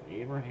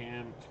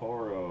 Abraham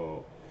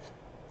Toro.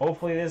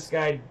 Hopefully this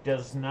guy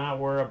does not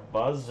wear a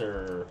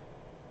buzzer.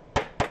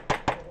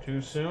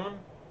 Too soon?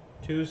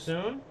 Too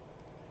soon?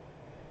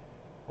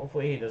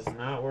 Hopefully he does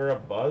not wear a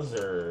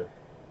buzzer.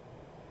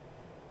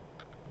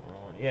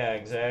 Yeah,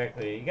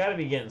 exactly. You gotta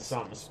be getting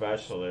something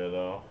special there,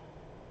 though.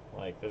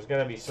 Like, there's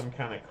gotta be some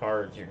kind of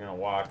cards you're gonna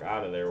walk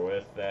out of there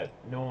with that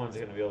no one's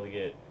gonna be able to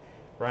get.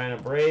 Brian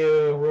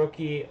Abreu,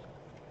 rookie.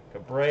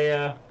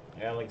 Cabrera,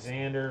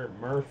 Alexander,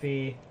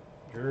 Murphy,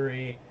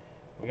 Drury.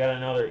 We got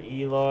another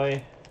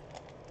Eloy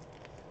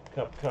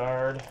Cup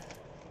card.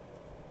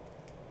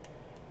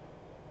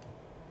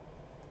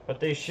 But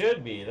they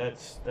should be.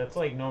 That's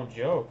like no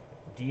joke.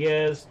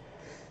 Diaz.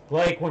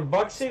 Like, when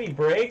Buck City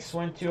Breaks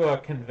went to a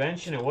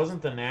convention, it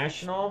wasn't the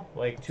National,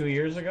 like 2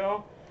 years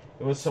ago.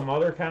 It was some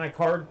other kind of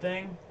card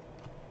thing.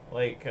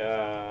 Like,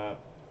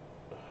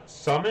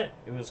 Summit.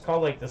 It was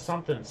called, like, the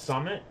something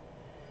Summit.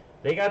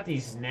 They got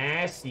these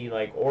nasty,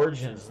 like,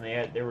 Origins,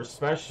 and they were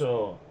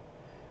special.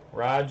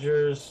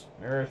 Rogers,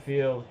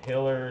 Merrifield,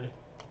 Hillard,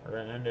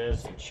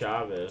 Hernandez, and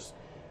Chavez.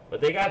 But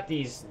they got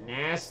these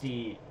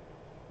nasty,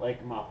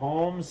 like,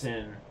 Mahomes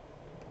and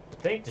I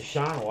think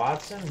Deshaun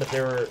Watson, but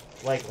they were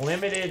like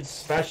limited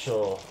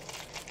special.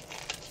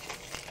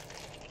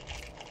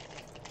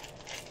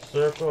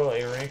 Circle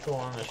a wrinkle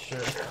on the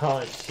shirt. Call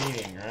it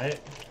cheating, right?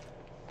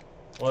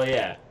 Well,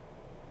 yeah.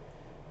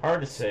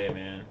 Hard to say,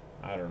 man.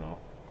 I don't know.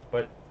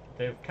 But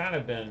they've kind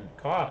of been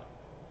caught,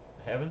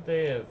 haven't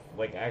they, of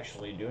like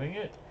actually doing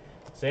it?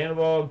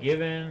 Sandoval,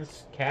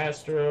 Givens,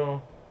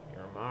 Castro,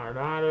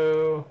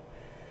 Mardado,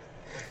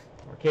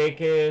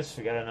 Markakis.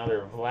 We got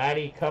another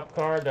Vladdy Cup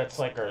card. That's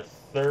like our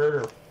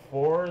third or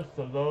fourth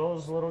of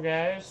those little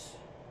guys.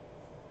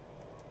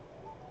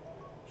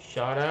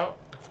 Shout out.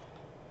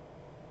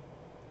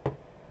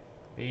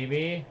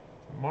 BB,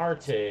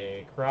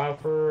 Marte,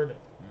 Crawford,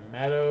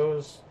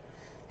 Meadows.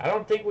 I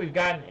don't think we've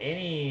gotten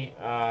any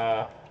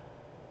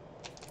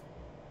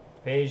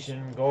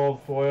Asian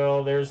gold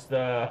foil. This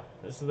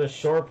is the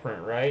short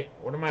print, right?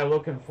 What am I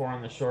looking for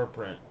on the short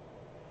print?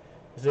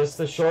 Is this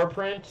the short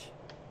print?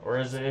 Or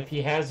is it, if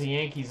he has the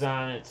Yankees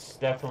on, it's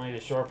definitely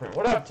the short print?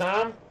 What up,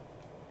 Tom?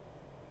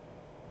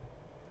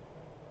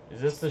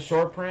 Is this the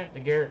short print, the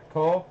Garrett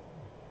Cole?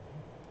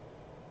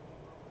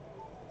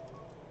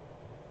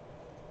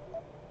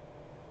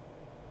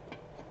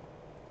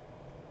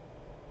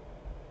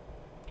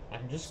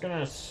 I'm just going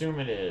to assume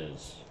it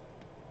is.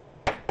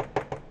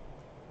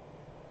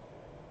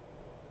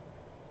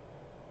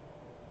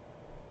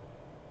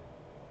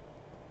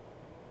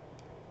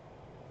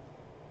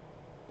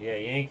 Yeah,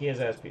 Yankee has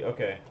SP.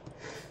 Okay.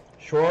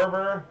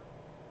 Schwarber.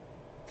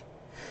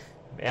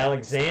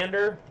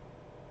 Alexander.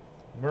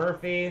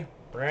 Murphy.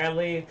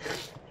 Bradley.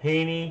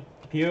 Haney.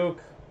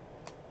 Puke.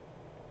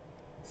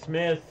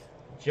 Smith.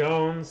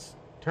 Jones.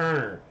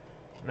 Turner.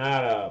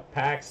 Nada.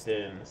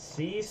 Paxton.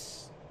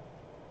 Cease.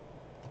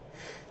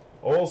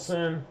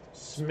 Olson.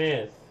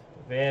 Smith.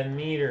 Van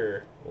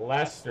Meter.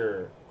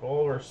 Lester.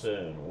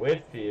 Culverson.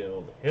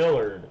 Whitfield.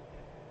 Hillard.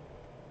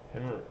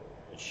 And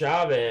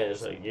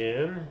Chavez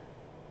again.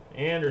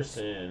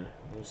 Anderson,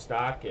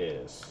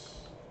 Mustakis.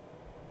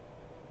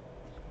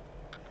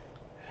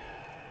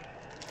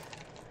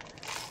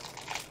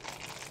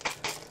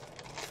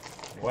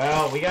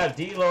 Well, we got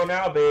D-Lo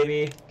now,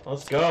 baby.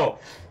 Let's go.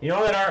 You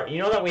know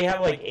that we have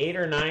like 8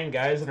 or 9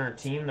 guys on our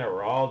team that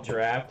were all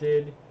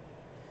drafted.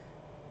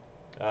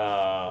 They're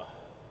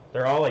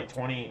all like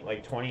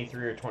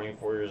 23 or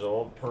 24 years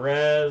old.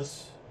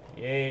 Perez,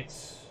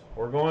 Yates.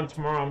 We're going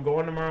tomorrow. I'm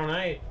going tomorrow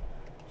night.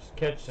 Just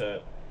catch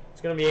that.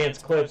 It's going to be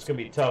against Clips. It's going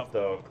to be tough,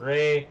 though.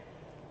 Gray,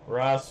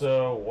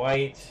 Rosso,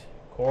 White,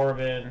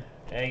 Corbin,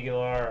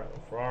 Aguilar,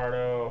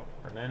 Fardo,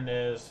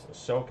 Hernandez,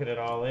 soaking it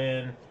all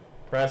in.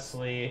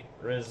 Presley,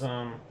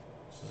 Rizum,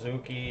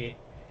 Suzuki,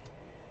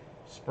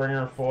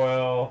 Springer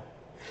foil,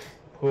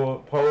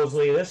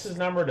 Posley. This is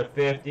numbered to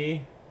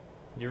 50.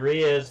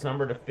 Urea is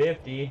numbered to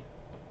 50.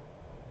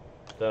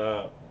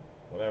 The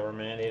whatever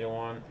mandated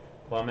one.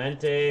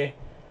 Clemente,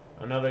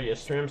 another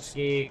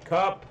Yastrzemski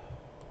Cup.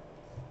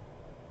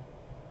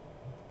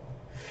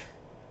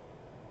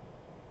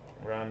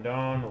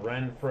 Rondon,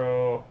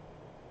 Renfro,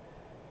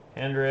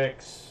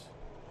 Hendricks,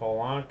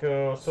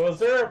 Polanco. So is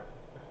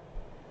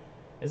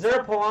there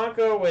a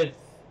Polanco with?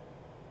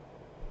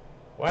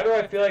 Why do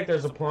I feel like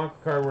there's a Polanco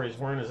card where he's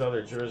wearing his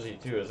other jersey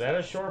too? Is that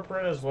a short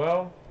print as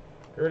well?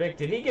 Gerdick,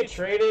 did he get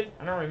traded?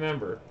 I don't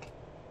remember.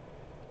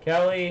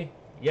 Kelly,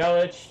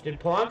 Yelich, did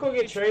Polanco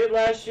get traded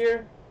last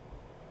year?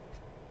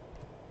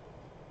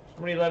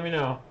 Somebody let me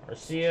know.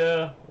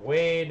 Garcia,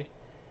 Wade,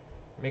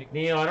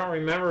 McNeil. I don't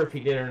remember if he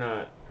did or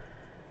not.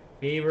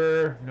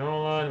 Bieber,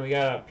 Nola, and we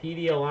got a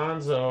P.D.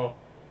 Alonso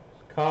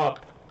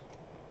Cup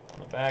on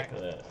the back of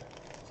it.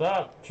 What's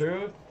up,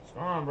 Truth? What's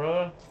going on,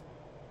 brother?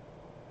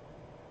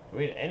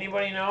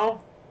 Anybody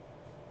know?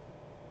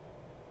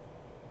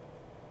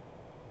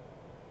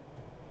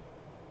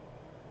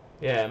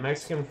 Yeah,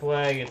 Mexican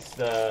flag. It's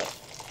the,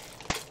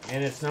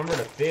 and it's numbered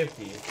to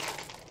 50.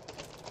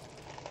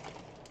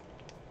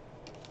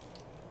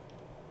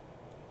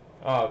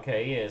 Oh,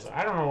 okay, he is.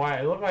 I don't know why.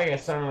 It looked like I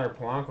saw another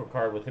Polanco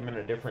card with him in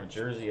a different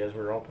jersey as we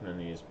were opening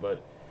these,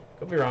 but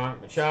could be wrong.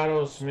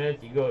 Machado,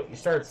 Smith. You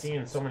start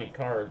seeing so many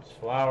cards.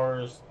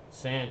 Flowers,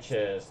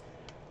 Sanchez.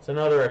 It's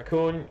another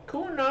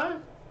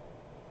Acuna.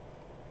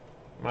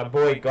 My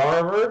boy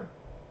Garver.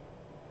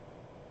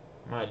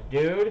 My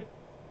dude.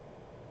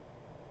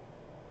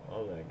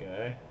 Love that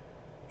guy.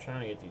 I'm trying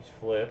to get these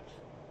flipped.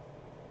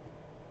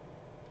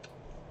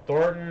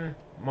 Thornton,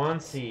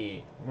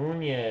 Muncy,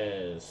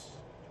 Munoz,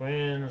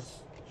 Twins,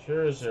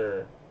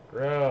 Scherzer,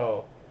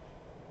 Grell.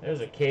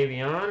 There's a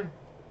Cavion.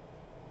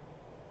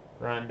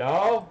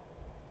 Rondal,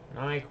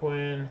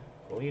 Nyquin,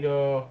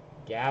 Polito,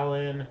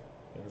 Gallon,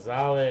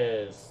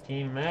 Gonzalez,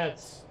 Team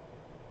Mets,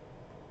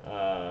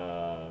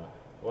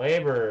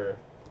 Labor,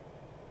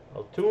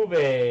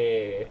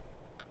 Altuve,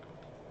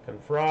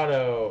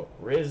 Confrado,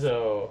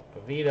 Rizzo,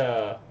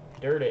 Pavita,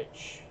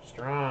 Dirtich,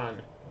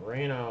 Strawn,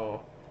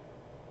 Moreno,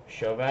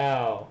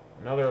 Chaval,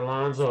 another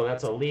Alonso,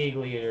 that's a league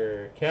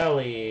leader,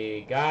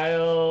 Kelly,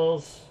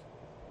 Giles,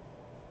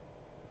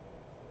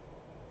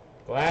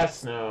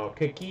 Glasnow,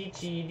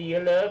 Kikichi, do you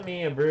love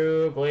me?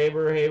 Abreu,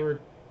 Glaber,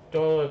 Haber,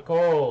 Tola,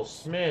 Cole,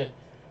 Smith,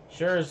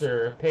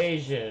 Scherzer,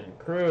 Pajian,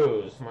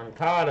 Cruz,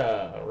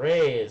 Moncada,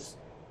 Reyes,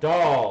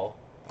 Dahl,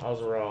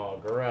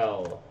 Ozerall,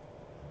 Garrell.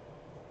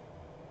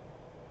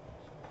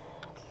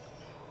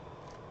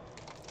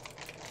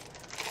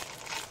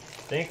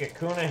 I think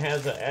Acuna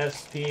has a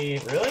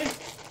SP. Really?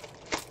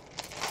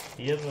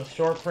 He has a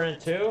short print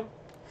too?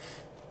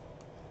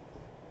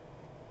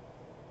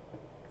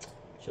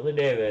 Chili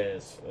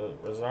Davis,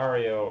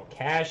 Rosario,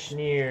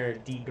 Cashmere,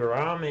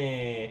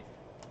 DeGrame,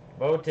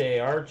 Bote,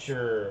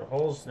 Archer,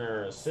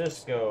 Holzner,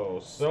 Cisco,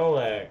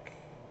 Solek,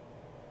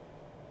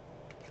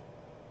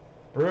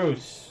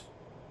 Bruce,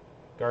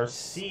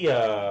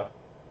 Garcia,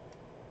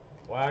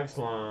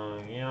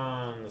 Waxlong,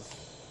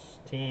 Jans,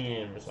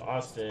 Teams,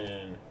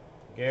 Austin,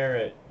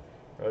 Garrett,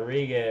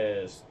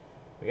 Rodriguez.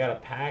 We got a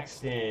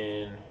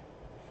Paxton,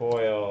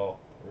 foil,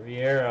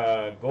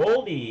 Riviera,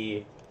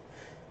 Goldie.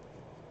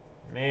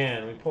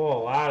 Man, we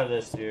pull a lot of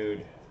this,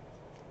 dude.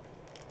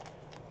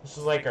 This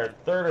is like our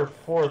third or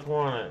fourth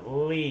one at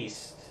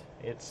least.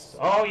 It's,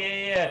 oh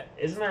yeah.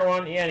 Isn't there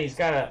one? Yeah, and he's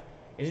got a,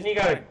 isn't he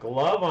got a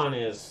glove on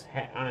his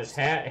head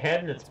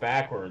and it's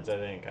backwards, I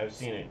think. I've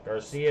seen it.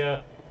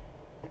 Garcia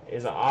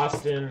is a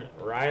Austin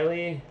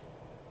Riley,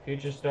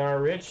 Future Star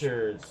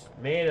Richards,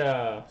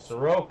 Maeda,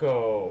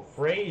 Sirocco,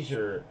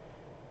 Frazier,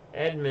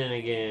 Edmund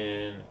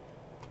again,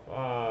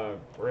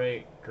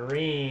 Break,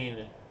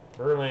 Green,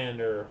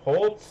 Verlander,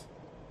 Holt,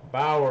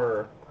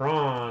 Bauer,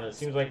 Prawn. It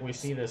seems like we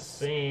see the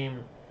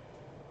same.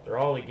 They're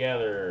all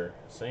together.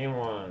 Same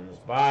ones.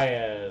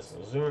 Baez,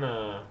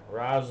 Ozuna,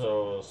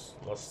 Razos,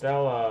 La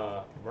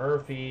Stella,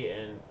 Murphy,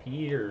 and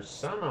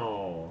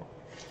Petersano.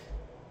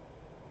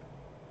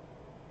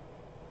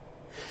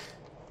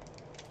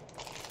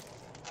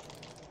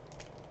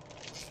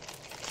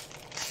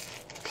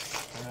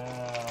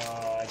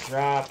 I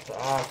dropped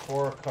off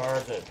 4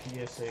 cards at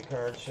PSA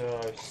Card Show.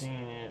 I've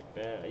seen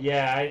it.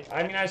 Yeah,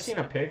 I mean, I've seen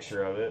a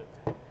picture of it.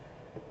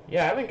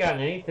 Yeah, I haven't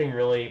gotten anything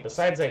really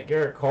besides that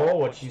Garrett Cole,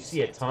 which you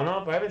see a ton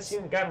of. I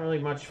haven't gotten really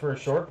much for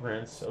short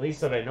prints, at least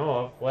that I know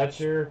of.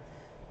 Fletcher,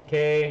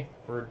 K,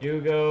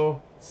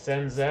 Verdugo,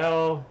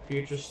 Senzel,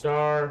 Future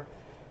Star,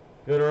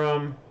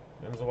 Gooderum,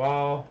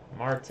 Gonzalez,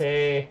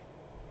 Marte,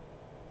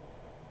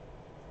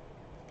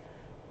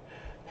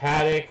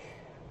 Paddock,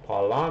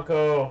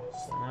 Polanco,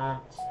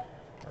 Sanat,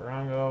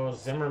 Arango,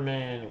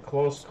 Zimmerman,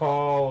 Close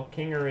Call,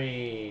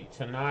 Kingery,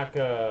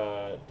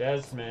 Tanaka,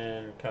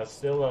 Desmond,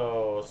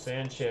 Castillo,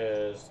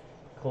 Sanchez,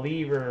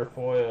 Cleaver,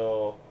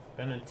 Foil,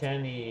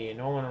 Benintendi,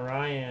 Nolan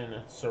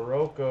Ryan,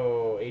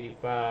 Sirocco,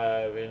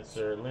 85,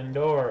 insert,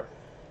 Lindor,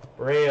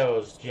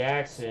 Breos,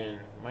 Jackson,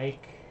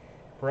 Mike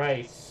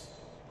Price,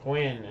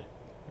 Quinn,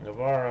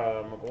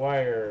 Navarra,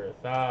 McGuire,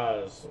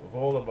 Thaz,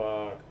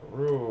 Voldebach,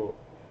 Rue,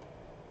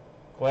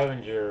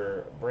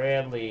 Clevenger,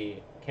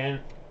 Bradley,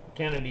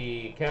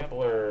 Kennedy,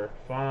 Kepler,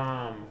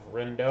 Pham,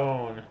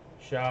 Rendon,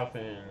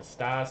 Schaffen,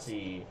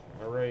 Stasi,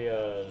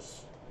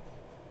 Marias,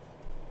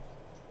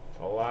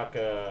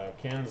 Alaka,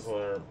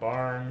 Kinsler,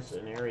 Barnes,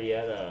 and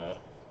Arrieta.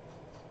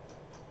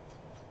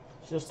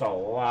 It's just a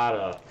lot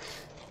of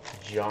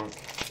junk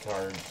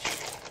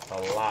cards.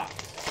 A lot.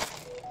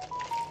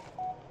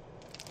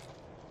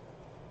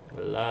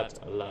 A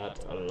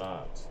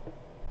lot.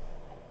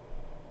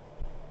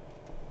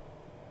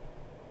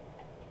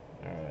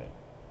 Alright.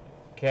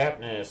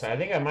 Capness. I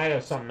think I might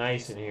have something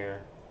nice in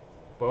here.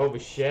 Bo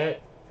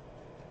Bichette.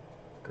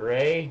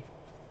 Gray.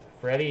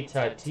 Freddie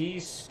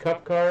Tatis.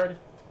 Cup card.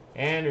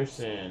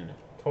 Anderson.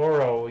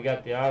 Toro. We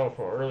got the auto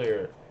for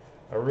earlier.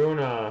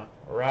 Aruna.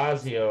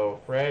 Orazio.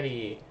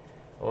 Freddie.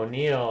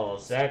 O'Neill.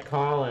 Zach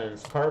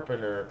Collins.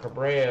 Carpenter.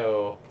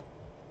 Cabrera.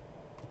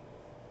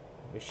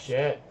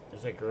 Bichette.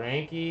 Is it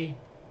Granke?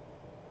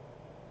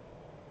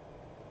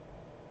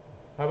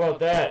 How about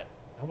that?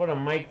 How about a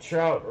Mike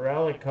Trout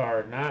relic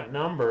card? Not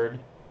numbered,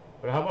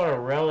 but how about a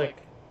relic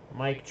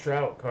Mike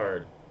Trout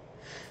card?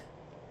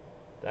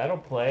 That'll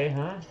play,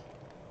 huh?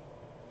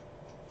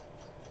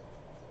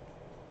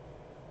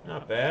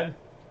 Not bad.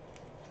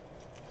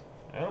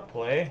 That'll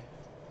play.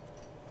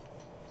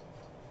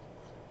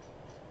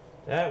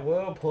 That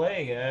will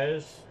play,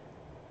 guys.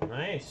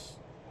 Nice.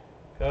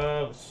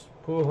 Cubs,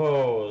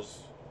 Pujols,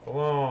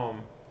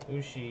 Colomb,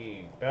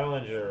 Ushi,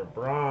 Bellinger,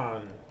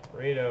 Braun,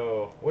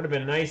 Rado. Would have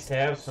been nice to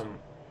have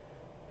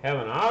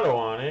an auto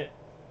on it,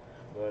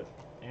 but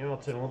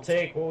Hamilton will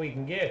take what we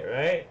can get,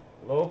 right?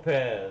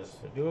 Lopez,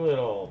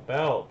 Doolittle,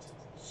 Belt,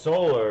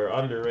 Solar,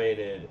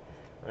 underrated.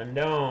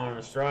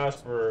 Rendon,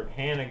 Strasburg,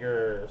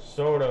 Haniger,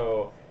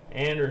 Soto,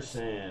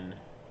 Anderson,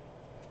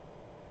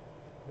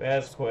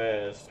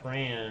 Vasquez,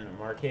 Tran,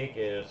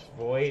 Markakis,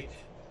 Voit,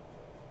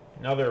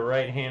 another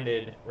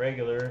right-handed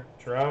regular,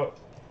 Trout.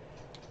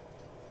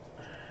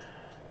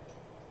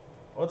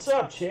 What's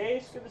up,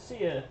 Chase? Good to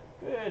see you.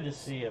 Good to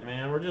see you,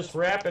 man. We're just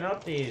wrapping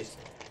up these.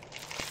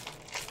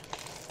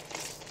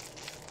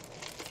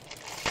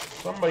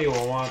 Somebody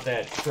will want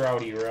that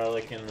Trouty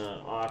relic in the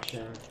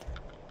auction.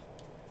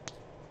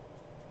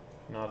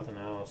 Nothing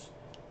else.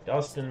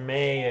 Dustin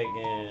May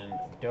again.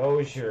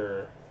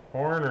 Dozier.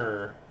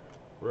 Horner.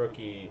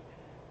 Rookie.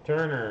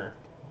 Turner.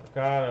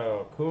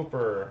 Mercado.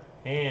 Cooper.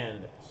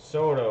 Hand.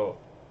 Soto.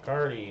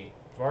 Cardi.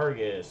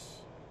 Vargas.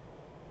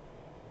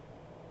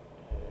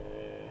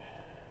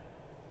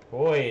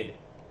 Boyd.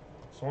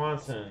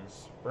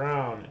 Swanson's.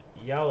 Brown.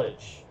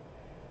 Yelich.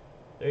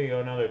 There you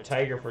go. Another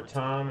Tiger for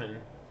Tom and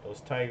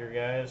those Tiger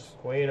guys.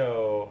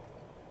 Cueto.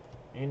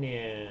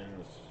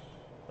 Indians.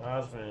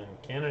 Osmond.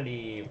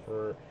 Kennedy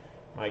for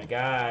my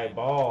guy.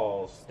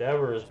 Balls.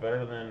 Devers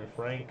better than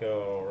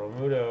Franco.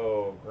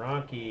 Romuto.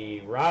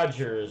 Gronke.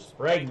 Rogers.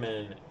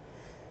 Bregman.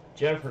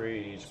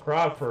 Jeffries.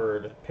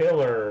 Crawford.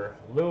 Pillar.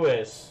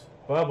 Lewis.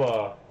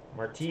 Bubba.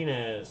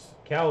 Martinez.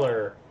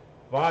 Keller.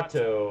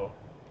 Vato.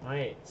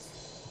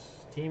 Knights.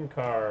 Team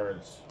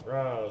cards.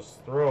 Rouse.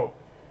 Thrope.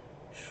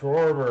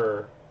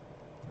 Schwarber.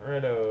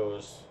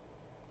 Redos.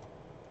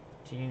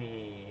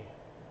 Tini.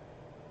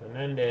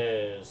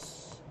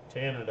 Menendez.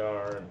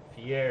 Tanadar. And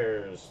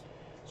Fierres.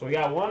 So we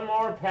got one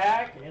more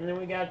pack, and then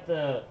we got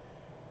the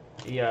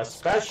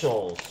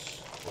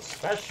specials. The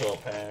special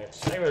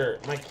packs.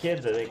 My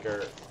kids, I think,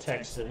 are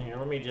texting here.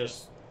 Let me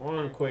just...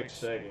 one quick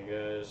second,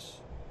 guys.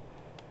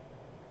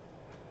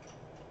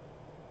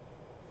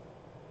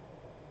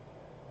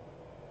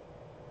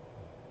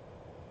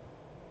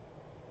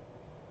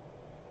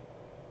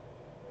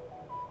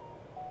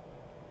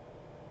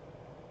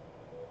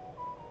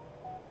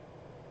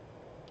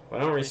 If I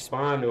don't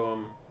respond to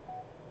them,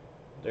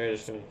 they're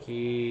just going to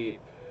keep...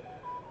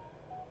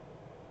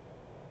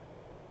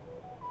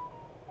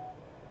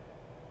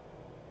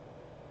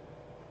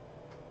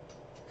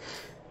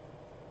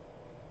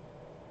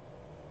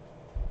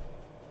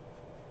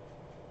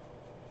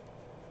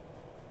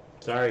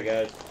 Sorry,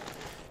 guys.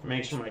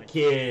 Make sure my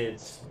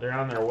kids, they're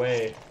on their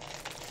way.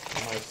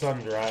 My son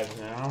drives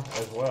now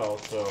as well,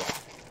 so...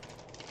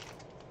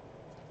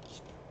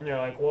 they're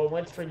like, well,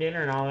 what's for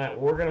dinner and all that?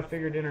 We're going to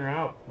figure dinner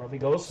out. Probably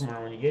go somewhere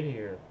when you get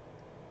here.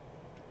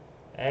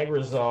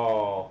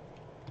 Agrizal,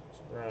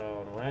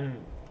 Brown,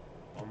 Ren,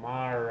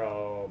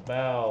 Amaro,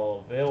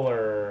 Bell,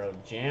 Viller,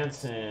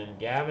 Jansen,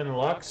 Gavin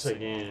Lux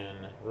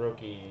again,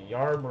 rookie,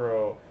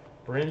 Yarbrough,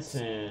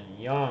 Brinson,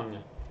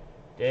 Young,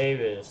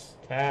 Davis,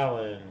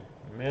 Talon,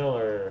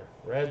 Miller,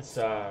 Red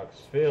Sox,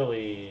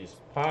 Phillies,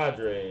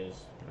 Padres,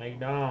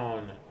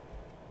 McDown,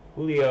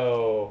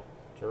 Julio,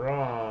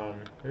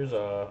 Teron. Here's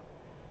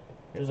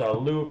a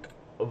Luke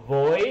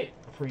Voit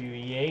for you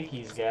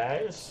Yankees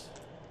guys.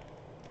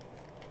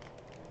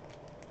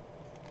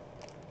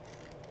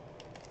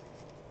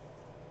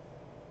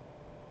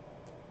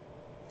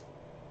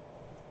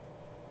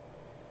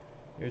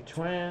 Your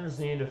Twins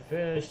need to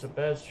finish the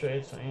best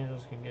trade so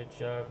Angels can get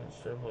Jock and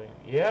Stripling.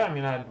 Yeah, I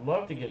mean, I'd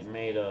love to get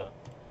Maeda.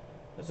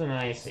 That's a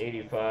nice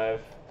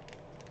 85.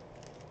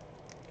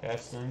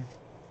 Keston.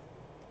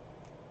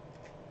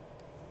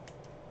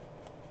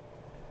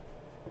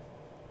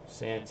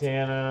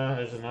 Santana.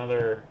 There's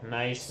another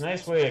nice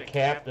way to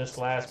cap this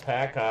last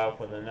pack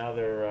off with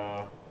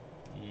another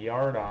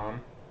yard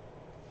on.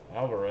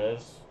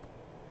 Alverez.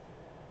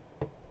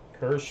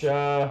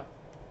 Kershaw.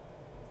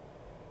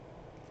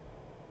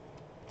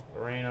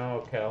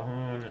 Moreno,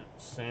 Calhoun,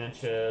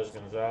 Sanchez,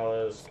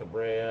 Gonzalez,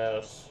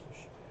 Cabrera,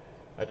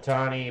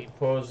 Atani,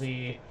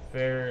 Posey,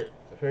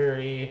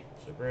 Ferry,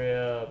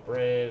 Sabrea,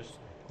 Braves,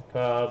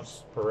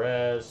 Cubs,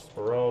 Perez,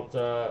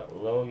 Peralta,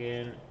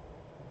 Logan,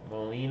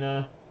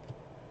 Molina,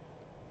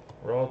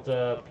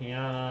 Peralta,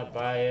 Piana,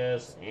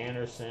 Baez,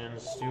 Anderson,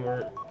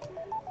 Stewart.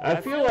 I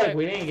feel like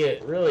we didn't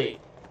get really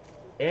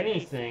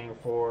anything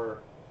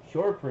for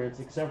short prints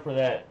except for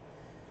that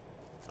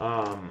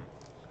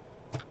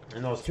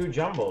and those two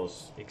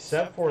jumbos,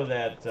 except for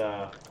that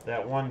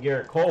that one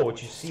Garrett Cole,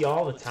 which you see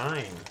all the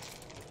time.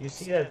 You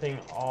see that thing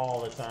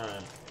all the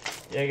time.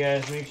 Yeah,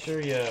 guys, make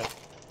sure you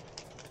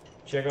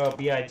check out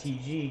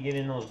BITG, get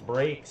in those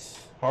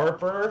breaks.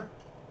 Harper,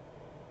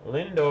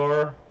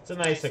 Lindor, it's a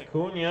nice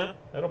Acuna,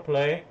 that'll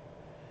play.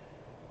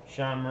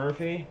 Sean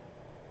Murphy.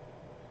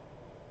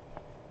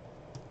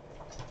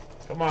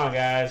 Come on,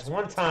 guys,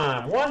 one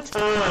time.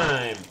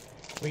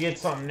 We get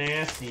something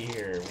nasty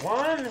here.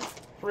 One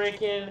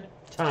freaking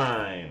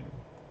time.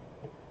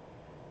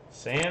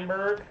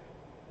 Sandberg,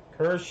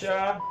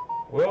 Kershaw,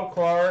 Will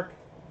Clark,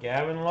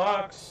 Gavin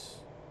Lux.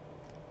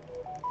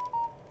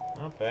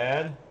 Not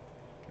bad.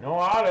 No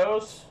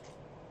autos.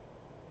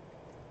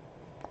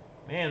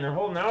 Man, they're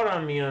holding out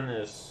on me on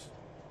this.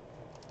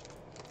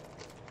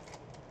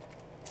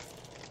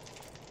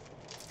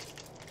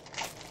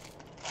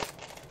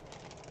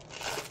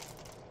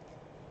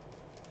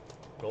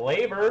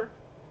 Glaber.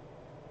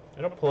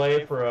 It'll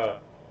play for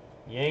a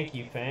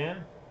Yankee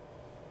fan.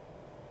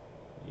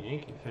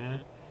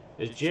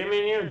 Is Jim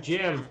in here?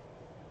 Jim,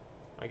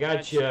 I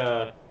got you.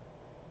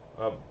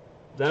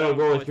 That'll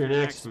go with your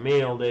next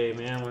mail day,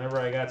 man, whenever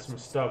I got some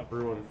stuff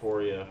brewing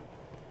for you.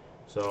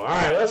 So,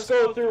 alright, let's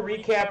go through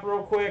recap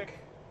real quick.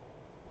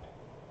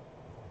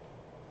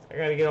 I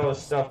gotta get all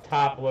this stuff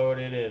top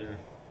loaded, and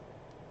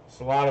it's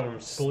a lot of them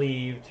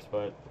sleeved,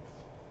 but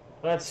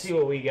let's see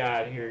what we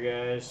got here,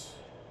 guys.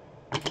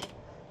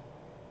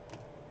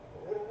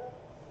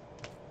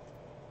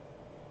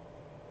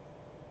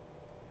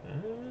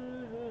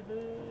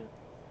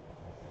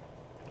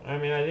 I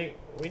mean, I think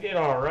we did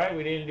all right.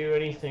 We didn't do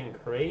anything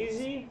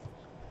crazy,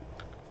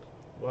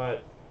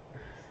 but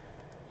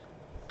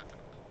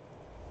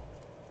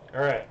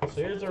all right.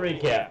 So here's the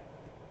recap.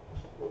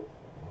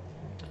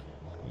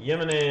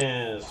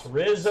 Jimenez,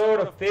 Rizzo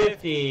to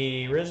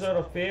 50,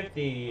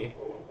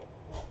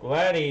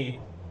 Gladdy,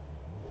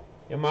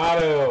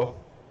 Yamato,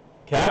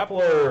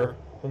 Kepler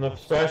from the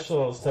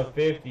specials to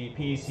 50,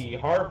 PC,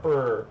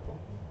 Harper,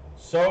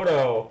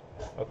 Soto,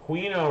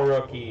 Aquino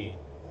rookie,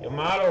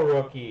 Yamato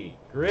rookie,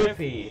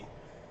 Griffey,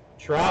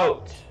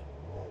 Trout,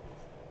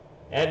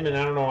 Edmund,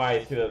 I don't know why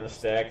I threw that in the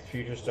stack,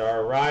 Future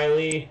Star,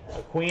 Riley,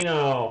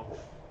 Aquino,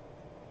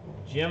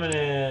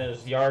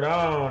 Jimenez,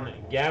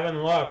 Yardone,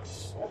 Gavin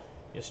Lux,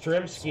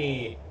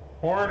 Yastrzemski,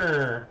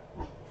 Horner,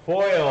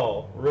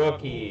 Foyle,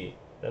 rookie,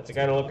 that's a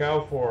guy to look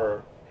out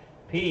for,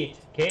 Pete,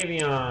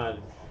 Kavion,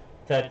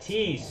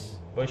 Tatis,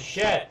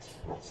 Bichette,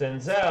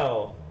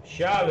 Senzel,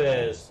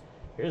 Chavez,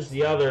 here's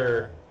the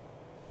other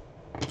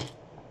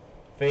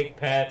fake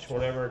patch,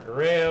 whatever,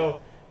 Guerrero,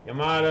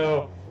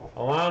 Yamato,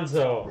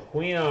 Alonso,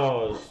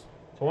 Quinos,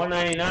 to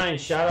 199.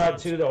 Shout out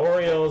to the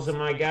Orioles and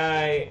my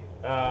guy,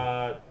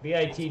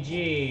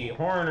 BITG,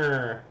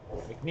 Horner,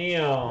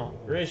 McNeil,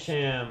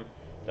 Grisham,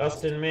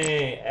 Dustin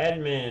May,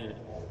 Edmund,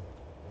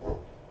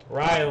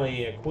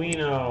 Riley,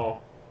 Aquino,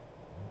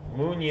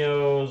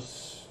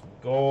 Munoz,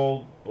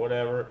 gold,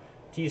 whatever,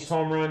 T's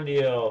home run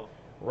deal,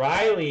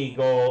 Riley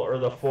gold, or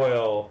the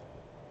foil,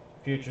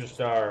 Future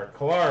Star,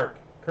 Clark,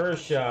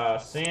 Kershaw,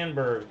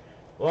 Sandberg,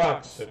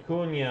 Lux,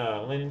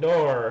 Acuna,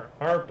 Lindor,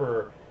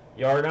 Harper,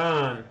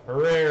 Yardon,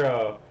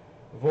 Herrera,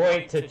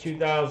 Voit to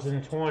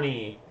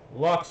 2020,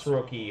 Lux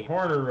rookie,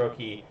 Horner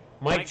rookie,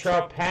 Mike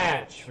Trout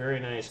patch, very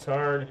nice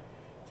card,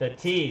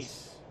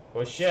 Tatis,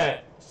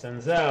 Bichette,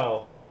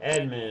 Senzel,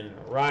 Edmund,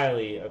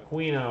 Riley,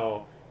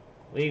 Aquino,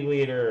 league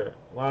leader,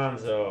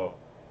 Alonso,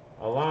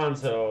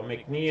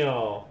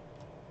 McNeil,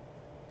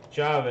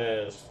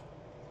 Chavez.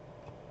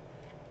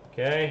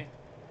 Okay,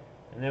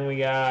 and then we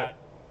got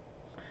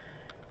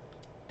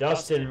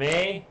Dustin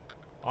May,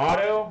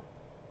 auto,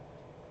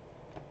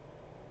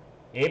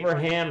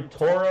 Abraham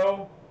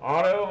Toro,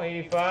 auto,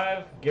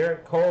 85,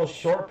 Garrett Cole,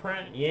 short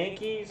print,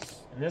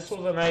 Yankees, and this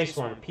was a nice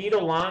one, Pete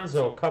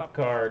Alonso, cup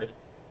card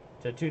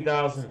to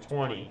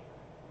 2020.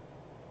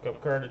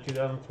 Cup card to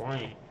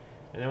 2020.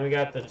 And then we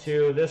got the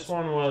 2. This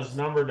one was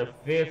numbered to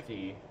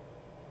 50.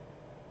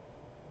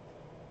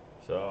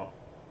 So,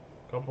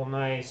 couple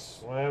nice,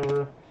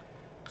 whatever.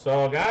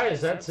 So,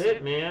 guys, that's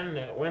it, man.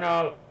 It went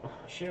out,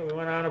 shit, we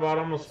went on about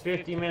almost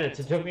 50 minutes.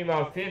 It took me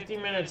about 50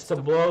 minutes to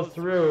blow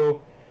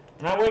through.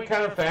 And I went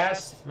kind of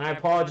fast, and I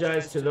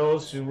apologize to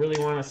those who really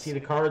want to see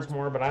the cards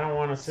more, but I don't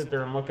want to sit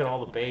there and look at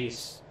all the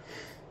base.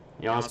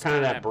 You know, it's kind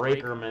of that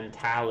breaker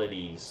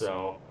mentality.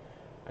 So,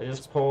 I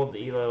just pulled the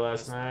Eli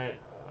last night.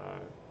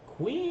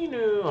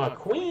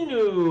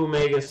 Aquino,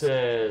 Mega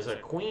says.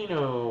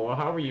 Aquino,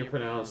 however you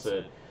pronounce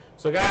it.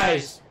 So,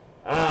 guys,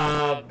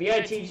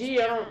 BITG's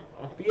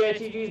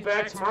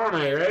back tomorrow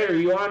night, right? Or are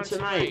you on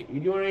tonight? You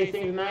doing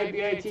anything tonight,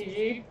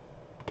 BITG?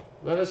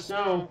 Let us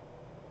know.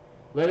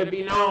 Let it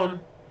be known.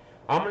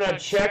 I'm going to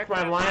check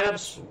my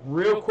lineups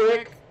real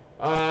quick.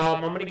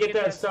 I'm going to get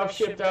that stuff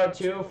shipped out,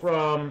 too,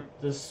 from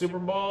the Super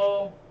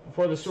Bowl,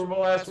 before the Super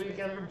Bowl last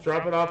weekend.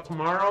 Drop it off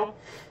tomorrow.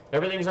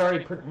 Everything's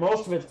already,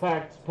 most of it's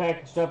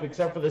packaged up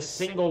except for the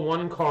single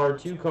 1-card,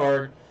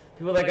 2-card.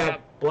 People that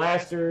got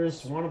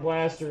blasters, want a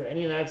blaster,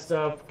 any of that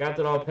stuff, got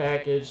that all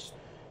packaged.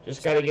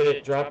 Just got to get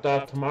it dropped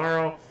off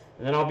tomorrow.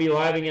 And then I'll be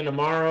live again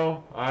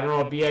tomorrow. I don't know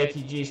if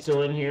BITG's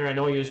still in here. I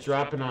know he was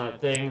dropping a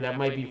thing. That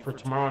might be for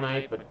tomorrow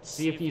night, but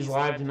see if he's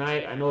live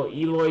tonight. I know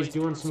Eloy's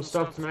doing some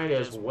stuff tonight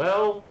as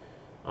well.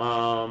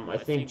 I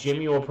think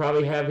Jimmy will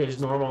probably have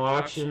his normal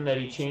auction that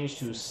he changed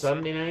to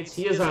Sunday nights.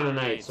 He is on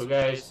tonight, so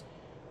guys,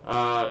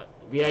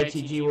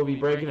 BITG will be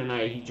breaking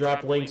tonight. He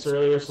dropped links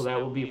earlier, so that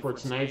will be for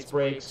tonight's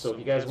breaks. So if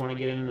you guys want to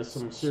get into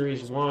some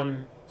Series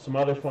 1, some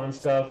other fun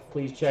stuff,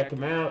 please check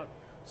him out.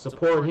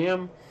 Support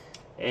him.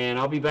 And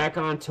I'll be back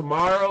on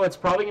tomorrow. It's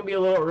probably going to be a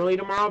little early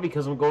tomorrow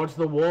because I'm going to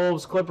the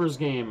Wolves-Clippers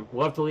game.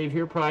 We'll have to leave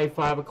here probably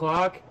 5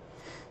 o'clock.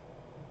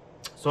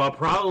 So I'll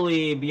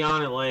probably be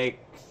on at like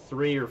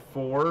 3 or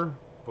 4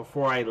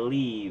 before I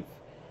leave.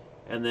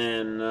 And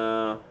then,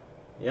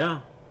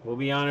 yeah, we'll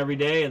be on every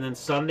day. And then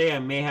Sunday I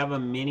may have a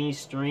mini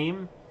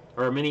stream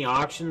or a mini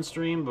auction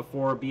stream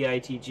before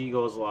BITG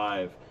goes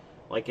live.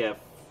 Like at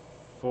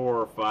 4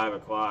 or 5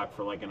 o'clock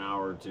for like an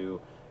hour or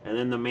two. And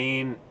then the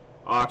main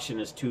auction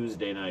is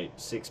Tuesday night,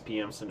 6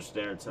 p.m. Central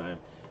Standard Time.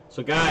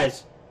 So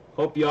guys,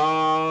 hope you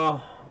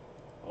guys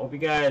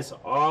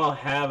all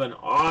have an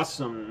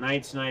awesome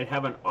night tonight.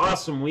 Have an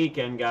awesome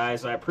weekend,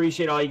 guys. I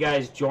appreciate all you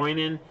guys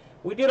joining.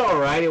 We did all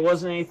right. It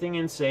wasn't anything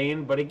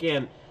insane, but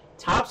again,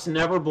 Topps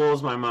never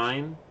blows my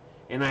mind,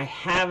 and I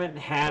haven't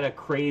had a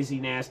crazy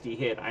nasty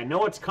hit. I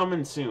know it's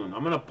coming soon.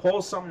 I'm gonna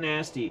pull something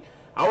nasty.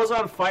 I was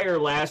on fire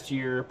last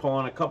year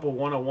pulling a couple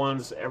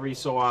 101s every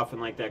so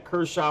often, like that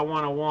Kershaw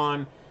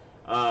 101.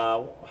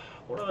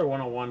 What other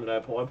 101 did I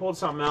pull? I pulled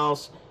something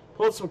else.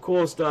 Pulled some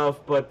cool stuff,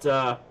 but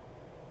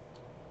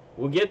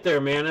we'll get there,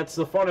 man. That's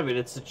the fun of it.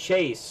 It's the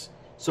chase.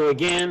 So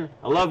again,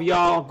 I love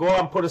y'all. Go out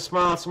and put a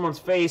smile on someone's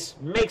face.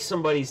 Make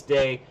somebody's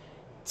day.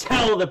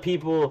 Tell the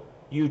people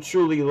you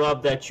truly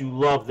love that you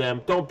love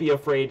them. Don't be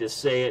afraid to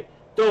say it.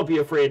 Don't be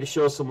afraid to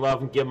show some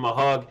love and give them a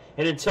hug.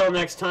 And until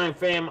next time,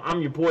 fam, I'm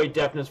your boy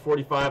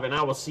Defness45, and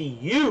I will see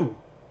you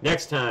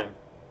next time.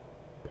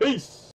 Peace.